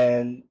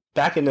 and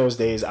back in those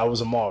days, I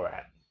was a mall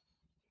rat.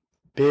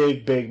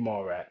 Big, big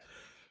mall rat.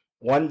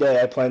 One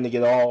day, I plan to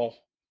get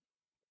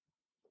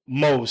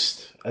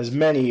as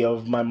many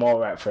of my mall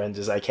rat friends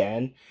as I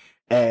can,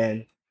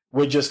 and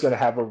we're just going to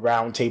have a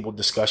round table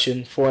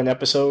discussion for an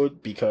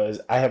episode because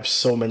I have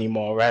so many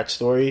mall rat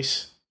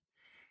stories,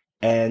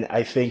 and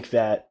I think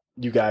that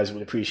you guys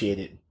would appreciate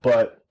it.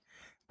 But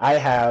I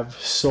have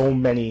so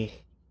many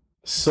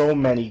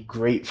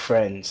great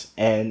friends,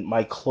 and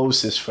my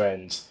closest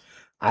friends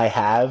I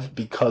have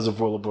because of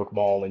Willowbrook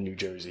Mall in New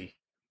Jersey.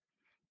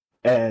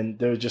 And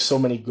there are just so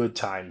many good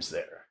times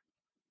there.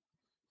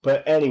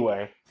 But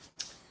anyway,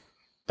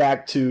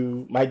 back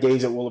to my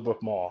days at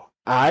Willowbrook Mall.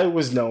 I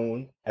was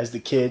known as the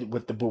kid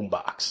with the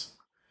boombox.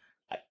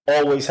 I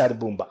always had a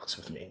boombox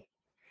with me.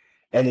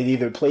 And it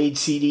either played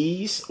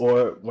CDs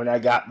or when I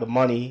got the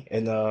money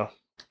and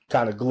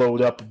kind of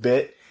glowed up a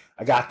bit,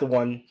 I got the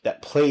one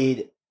that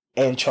played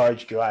and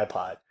charged your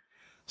iPod.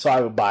 So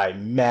I would buy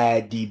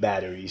mad D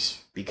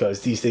batteries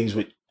because these things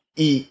would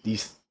eat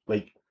these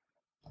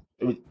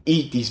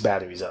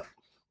batteries up.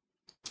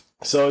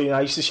 So,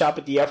 I used to shop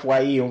at the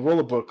FYE in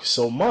Willowbrook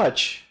so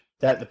much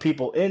that the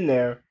people in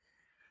there,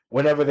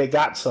 whenever they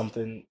got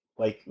something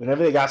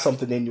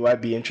they knew I'd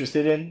be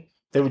interested in,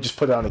 they would just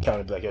put it on the counter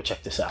and be like, yo,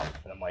 check this out.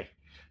 And I'm like,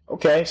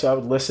 okay. So I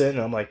would listen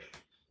and I'm like,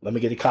 let me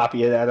get a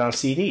copy of that on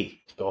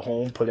CD. Go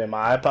home, put it in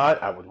my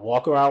iPod. I would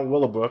walk around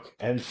Willowbrook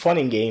and fun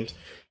and games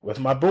with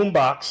my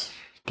boombox,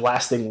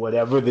 blasting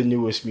whatever the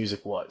newest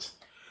music was.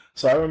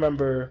 So I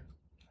remember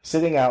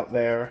sitting out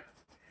there,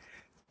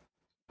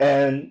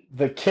 and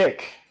the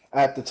kick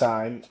at the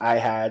time, I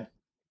had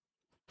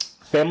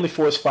Family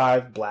Force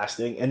 5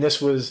 blasting, and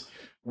this was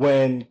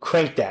when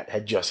Crank That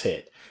had just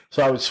hit.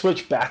 So I would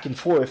switch back and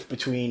forth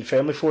between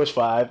Family Force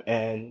 5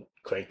 and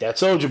Crank That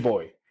Soldier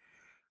Boy.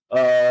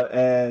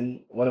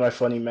 And one of my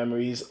funny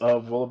memories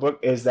of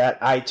Willowbrook is that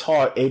I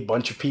taught a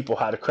bunch of people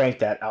how to crank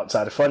that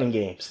outside of fun and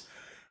games.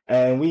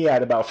 And we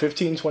had about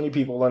 15, 20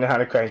 people learning how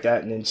to crank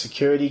that, and then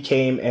security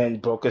came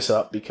and broke us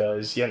up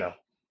because,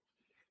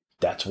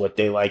 that's what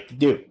they like to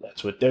do.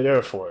 That's what they're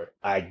there for,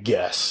 I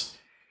guess.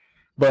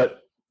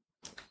 But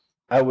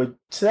I would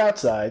sit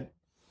outside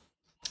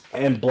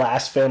and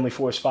blast Family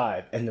Force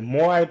 5. And the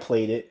more I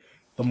played it,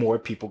 the more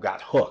people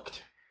got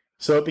hooked.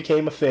 So it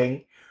became a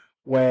thing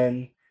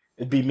when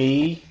it'd be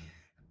me,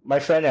 my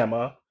friend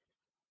Emma,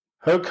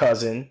 her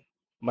cousin,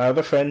 my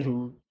other friend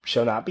who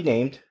shall not be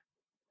named.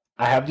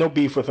 I have no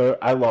beef with her.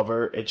 I love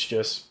her. It's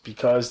just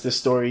because this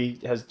story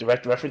has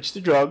direct reference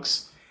to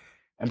drugs.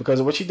 And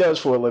because of what she does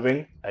for a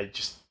living, I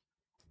just,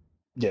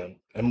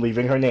 I'm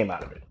leaving her name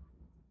out of it.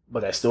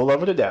 But I still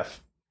love her to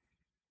death.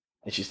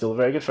 And she's still a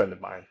very good friend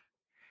of mine.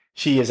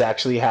 She is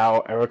actually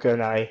how Erica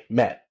and I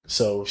met.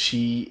 So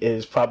she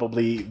is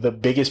probably the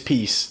biggest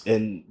piece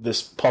in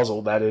this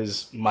puzzle that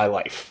is my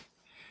life.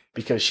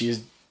 Because she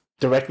is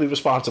directly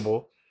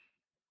responsible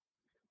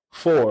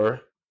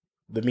for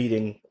the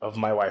meeting of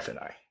my wife and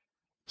I.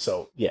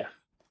 So, yeah.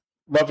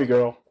 Love you,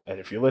 girl. And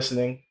if you're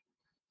listening,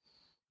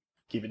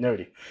 keep it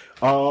nerdy.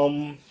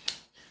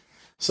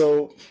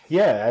 So,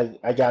 yeah,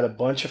 I got a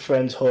bunch of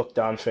friends hooked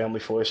on Family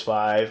Force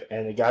 5,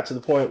 and it got to the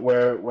point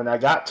where when I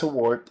got to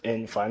work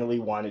and finally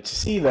wanted to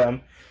see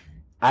them,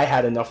 I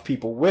had enough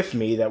people with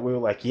me that we were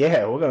like,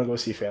 yeah, we're going to go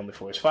see Family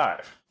Force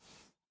 5.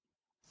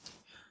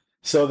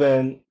 So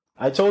then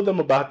I told them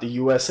about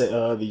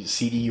the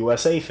CD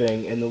USA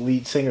thing, and the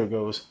lead singer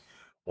goes,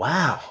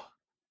 wow,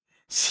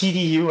 CD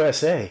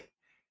USA.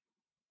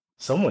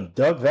 Someone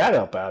dug that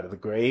up out of the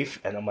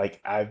grave. And I'm like,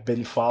 I've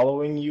been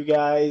following you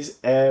guys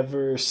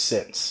ever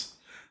since.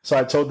 So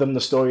I told them the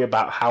story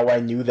about how I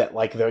knew that,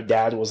 their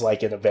dad was,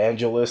 an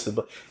evangelist. And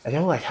they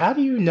were like, how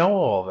do you know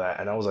all that?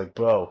 And I was like,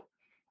 bro,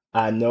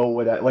 I know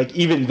what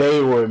even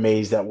they were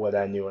amazed at what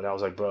I knew. And I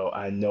was like, bro,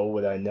 I know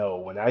what I know.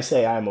 When I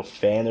say I'm a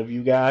fan of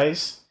you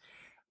guys,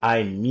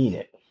 I mean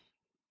it.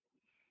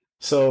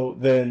 So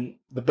then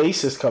the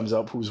bassist comes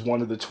up, who's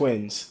one of the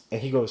twins,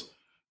 and he goes,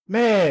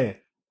 man,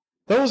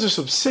 those are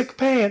some sick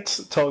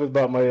pants, talking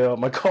about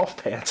my golf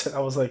pants. And I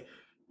was like,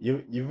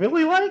 you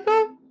really like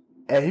them?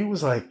 And he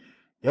was like,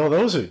 yo,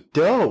 those are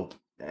dope.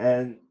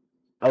 And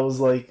I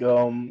was like,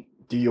 do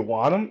you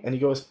want them? And he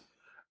goes,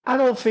 I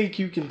don't think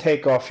you can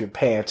take off your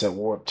pants at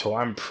Warped Tour.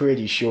 I'm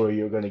pretty sure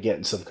you're going to get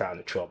in some kind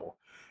of trouble.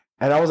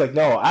 And I was like,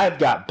 no, I've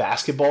got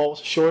basketball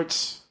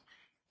shorts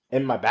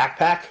in my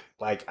backpack.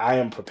 I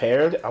am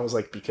prepared. I was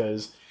like,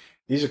 because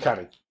these are kind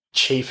of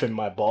chafing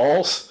my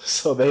balls.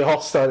 So they all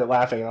started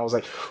laughing, and I was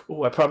like,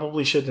 oh, I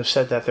probably shouldn't have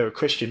said that they're a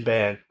Christian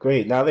band.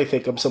 Great, now they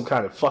think I'm some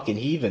kind of fucking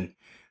heathen.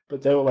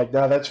 But they were like,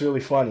 no, that's really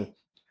funny.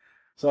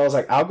 So I was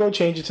like, I'll go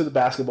change it to the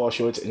basketball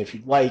shorts, and if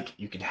you'd like,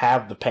 you can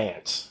have the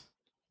pants.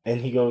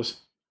 And he goes,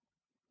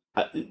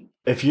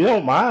 if you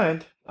don't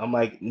mind. I'm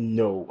like,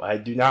 no, I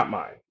do not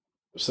mind.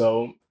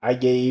 So I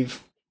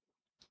gave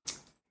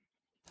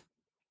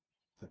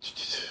the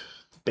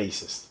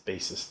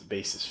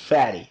bassist,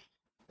 Fatty.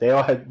 They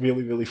all had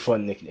really, really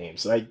fun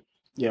nicknames. I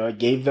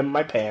gave them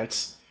my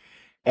pants,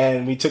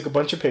 and we took a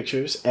bunch of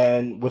pictures,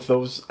 and with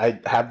those, I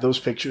have those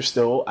pictures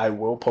still. I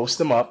will post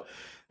them up.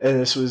 And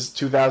this was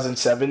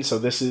 2007, so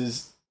this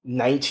is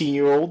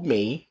 19-year-old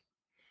me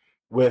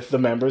with the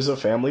members of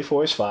Family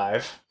Force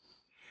 5,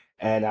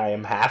 and I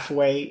am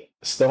halfway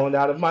stoned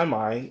out of my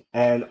mind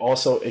and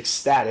also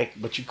ecstatic,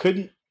 but you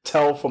couldn't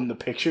tell from the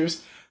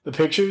pictures. The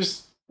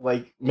pictures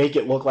make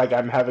it look like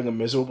I'm having a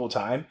miserable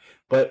time,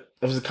 but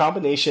it was a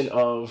combination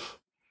of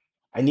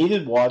I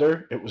needed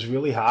water, it was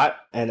really hot,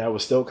 and I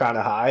was still kind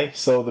of high,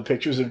 so the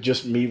pictures of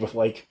just me with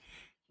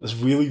this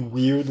really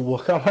weird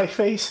look on my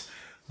face,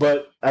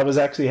 but I was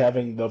actually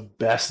having the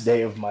best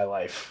day of my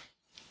life.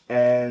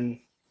 And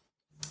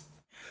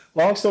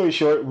long story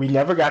short, we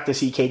never got to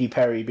see Katy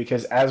Perry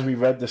because as we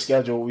read the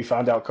schedule, we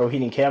found out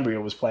Coheed and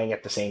Cambria was playing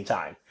at the same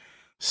time.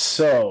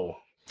 So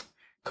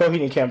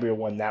Coheed and Cambria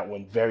won that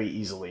one very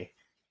easily.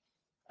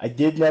 I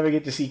did never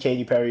get to see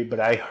Katy Perry, but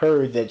I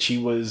heard that she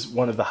was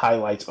one of the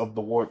highlights of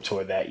the Warped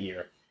Tour that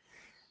year.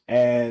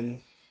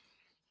 And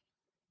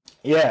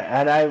yeah,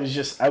 and I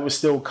was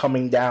still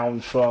coming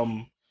down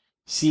from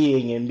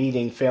seeing and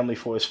meeting Family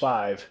Force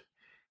 5.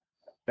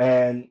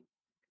 And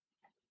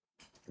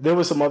there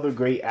were some other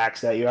great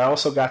acts that year. I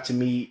also got to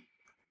meet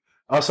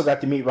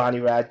Ronnie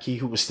Radke,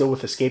 who was still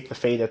with Escape the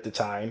Fate at the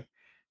time.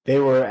 They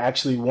were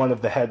actually one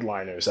of the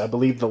headliners. I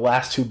believe the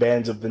last two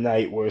bands of the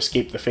night were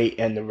Escape the Fate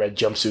and the Red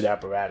Jumpsuit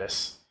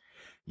Apparatus.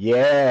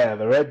 Yeah,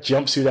 the Red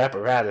Jumpsuit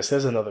Apparatus.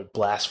 There's another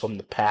blast from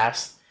the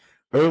past.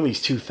 Early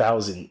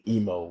 2000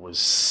 emo was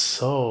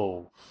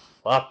so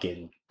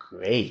fucking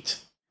great.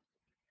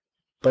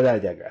 But I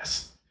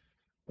digress.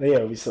 But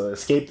yeah, we saw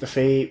Escape the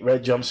Fate,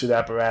 Red Jumpsuit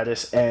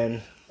Apparatus,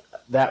 and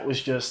that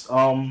was just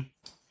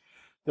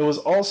there was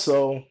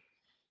also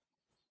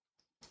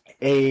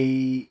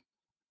a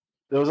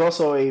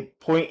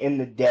point in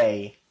the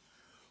day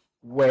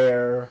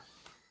where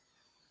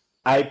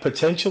I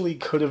potentially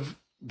could have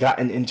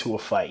gotten into a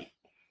fight.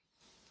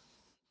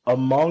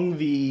 Among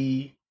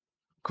the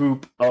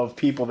group of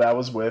people that I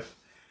was with,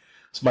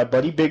 it's my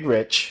buddy Big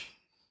Rich.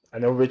 I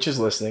know Rich is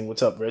listening.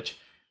 What's up, Rich?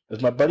 It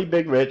was my buddy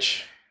Big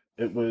Rich.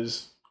 It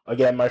was,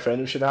 again, my friend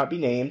who should not be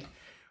named.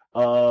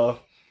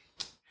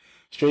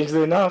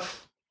 Strangely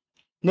enough,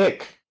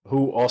 Nick,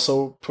 who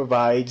also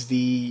provides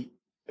the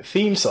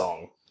theme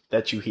song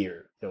that you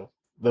hear,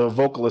 the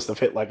vocalist of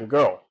Hit Like a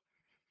Girl.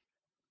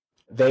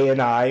 They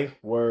and I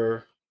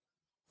were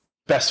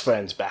best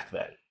friends back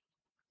then.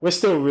 We're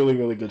still really,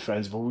 really good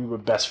friends, but we were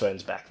best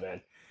friends back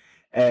then.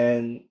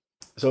 And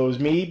so it was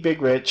me,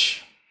 Big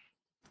Rich,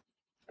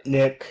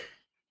 Nick,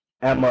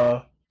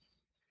 Emma.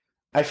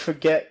 I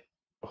forget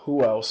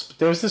who else, but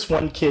there was this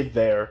one kid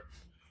there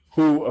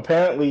who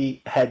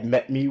apparently had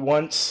met me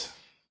once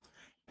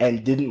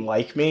and didn't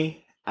like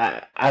me.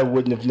 I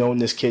wouldn't have known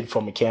this kid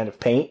from a can of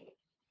paint.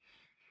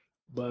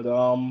 But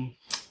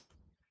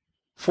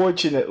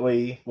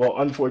unfortunately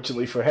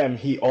for him,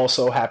 he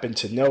also happened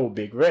to know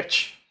Big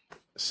Rich.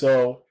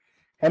 So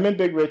him and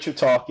Big Rich are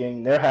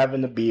talking, they're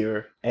having a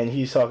beer, and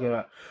he's talking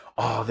about,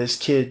 oh, this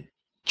kid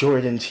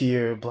Jordan's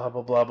here, blah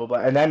blah blah blah blah.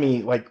 And I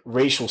mean like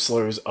racial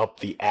slurs up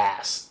the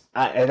ass.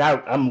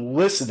 I'm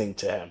listening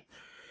to him.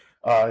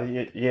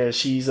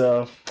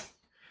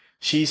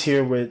 She's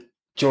here with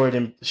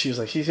Jordan. She was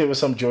like, she's here with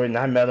some Jordan.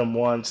 I met him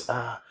once.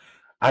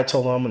 I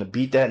told him I'm gonna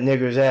beat that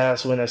nigger's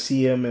ass when I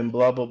see him, and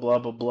blah blah blah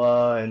blah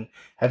blah. And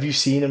have you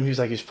seen him? He was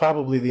like, he's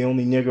probably the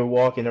only nigger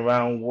walking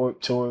around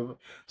Warped Tour.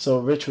 So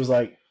Rich was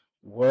like,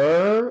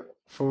 word?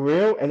 For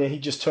real? And then he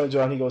just turns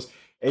around and he goes,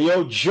 hey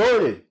yo,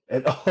 Jordan.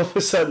 And all of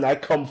a sudden I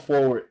come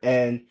forward,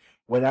 and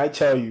when I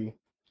tell you,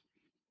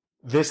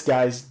 this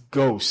guy's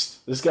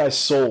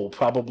soul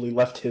probably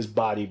left his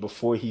body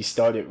before he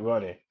started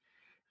running.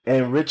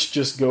 And Rich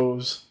just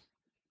goes,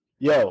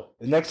 yo,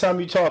 the next time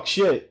you talk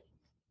shit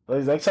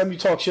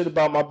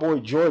about my boy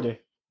Jordan,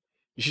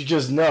 you should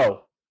just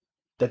know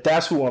that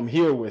that's who I'm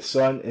here with,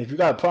 son. And if you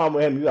got a problem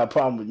with him, you got a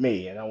problem with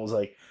me. And I was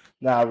like,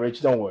 nah,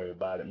 Rich, don't worry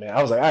about it, man.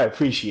 I was like, I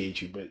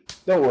appreciate you, but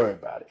don't worry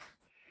about it.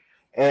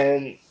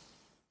 And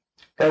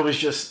it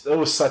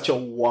was such a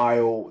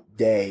wild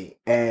day.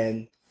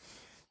 And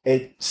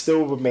it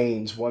still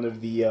remains one of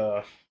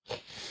the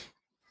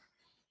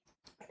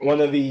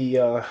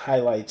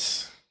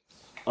highlights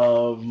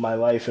of my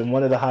life, and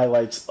one of the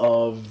highlights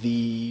of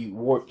the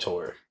Warped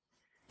Tour.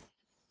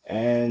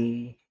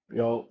 And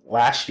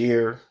last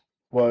year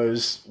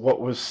was what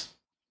was,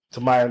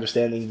 to my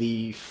understanding,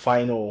 the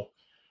final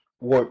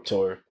Warped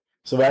Tour.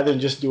 So rather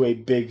than just do a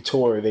big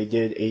tour, they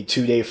did a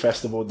 2-day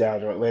festival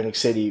down in Atlantic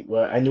City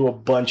where I knew a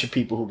bunch of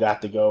people who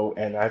got to go,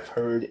 and I've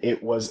heard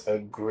it was a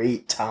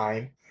great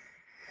time.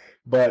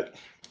 But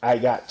I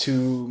got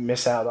to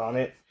miss out on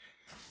it.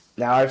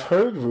 Now, I've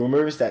heard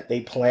rumors that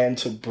they plan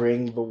to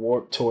bring the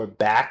Warped Tour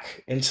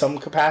back in some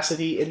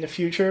capacity in the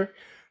future.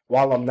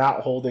 While I'm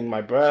not holding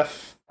my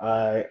breath,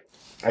 I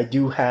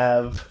do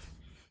have,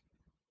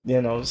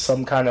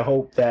 some kind of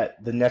hope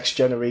that the next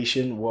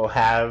generation will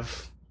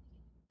have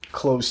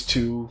close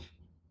to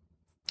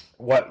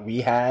what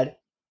we had.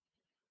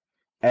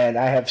 And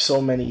I have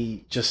so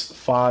many just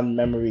fond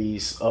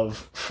memories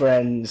of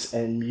friends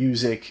and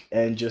music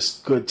and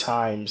just good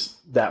times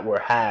that were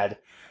had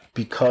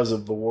because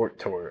of the Warped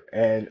Tour.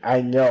 And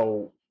I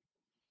know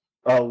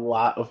a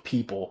lot of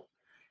people,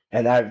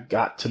 and I've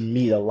got to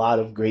meet a lot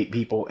of great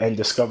people and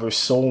discover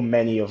so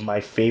many of my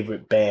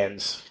favorite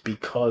bands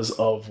because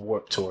of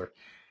Warped Tour.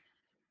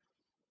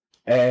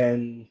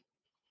 And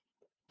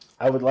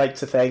I would like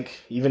to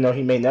thank, even though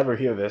he may never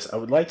hear this, I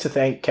would like to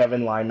thank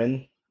Kevin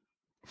Lyman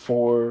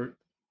for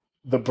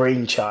the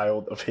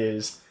brainchild of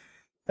his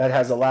that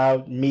has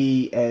allowed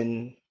me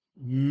and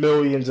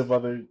millions of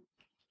other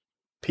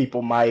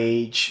people my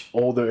age,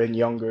 older and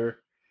younger,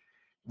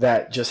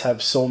 that just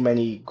have so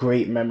many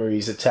great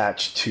memories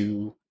attached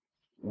to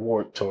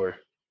Warped Tour.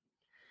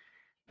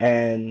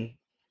 And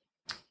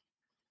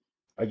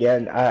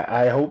again,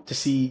 I hope to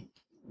see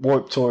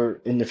Warped Tour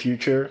in the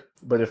future.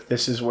 But if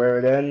this is where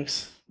it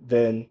ends,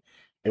 then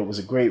it was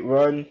a great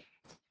run.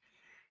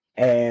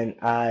 And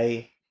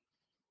I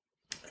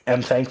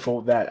am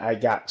thankful that I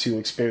got to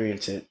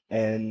experience it.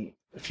 And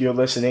if you're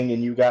listening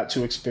and you got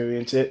to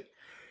experience it,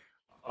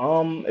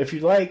 if you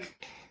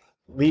like,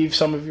 leave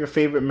some of your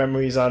favorite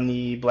memories on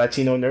the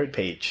Blatino Nerd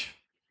page.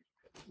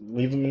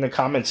 Leave them in the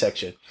comment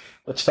section.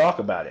 Let's talk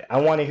about it.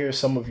 I want to hear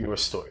some of your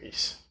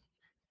stories.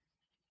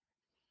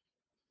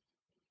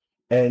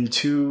 And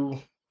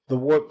to the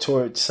Warped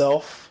Tour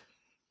itself,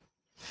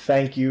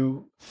 thank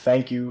you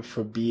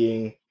for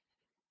being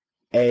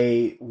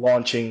a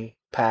launching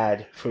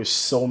pad for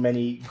so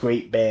many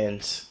great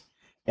bands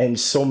and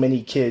so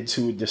many kids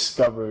who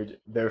discovered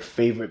their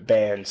favorite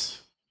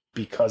bands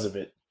because of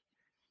it.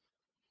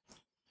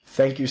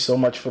 Thank you so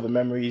much for the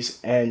memories,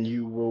 and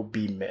you will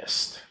be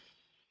missed.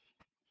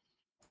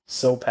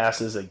 So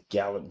passes a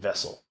gallant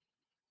vessel.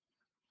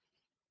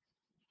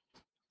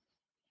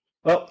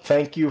 Well,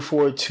 thank you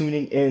for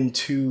tuning in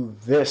to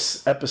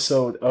this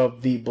episode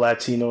of the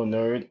Blatino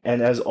Nerd.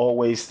 And as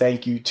always,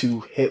 thank you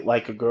to Hit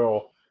Like a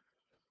Girl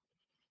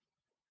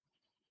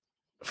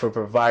for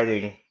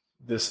providing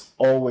this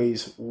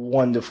always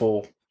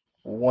wonderful,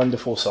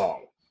 wonderful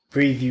song,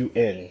 Breathe You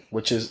In,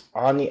 which is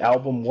on the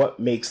album What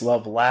Makes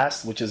Love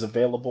Last, which is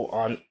available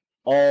on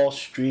all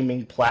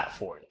streaming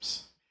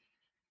platforms.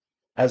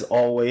 As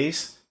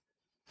always,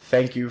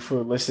 thank you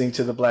for listening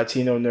to the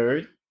Blatino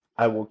Nerd.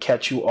 I will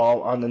catch you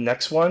all on the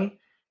next one.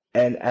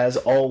 And as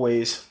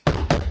always,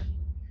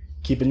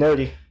 keep it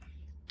nerdy.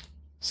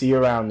 See you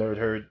around, Nerd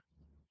Herd.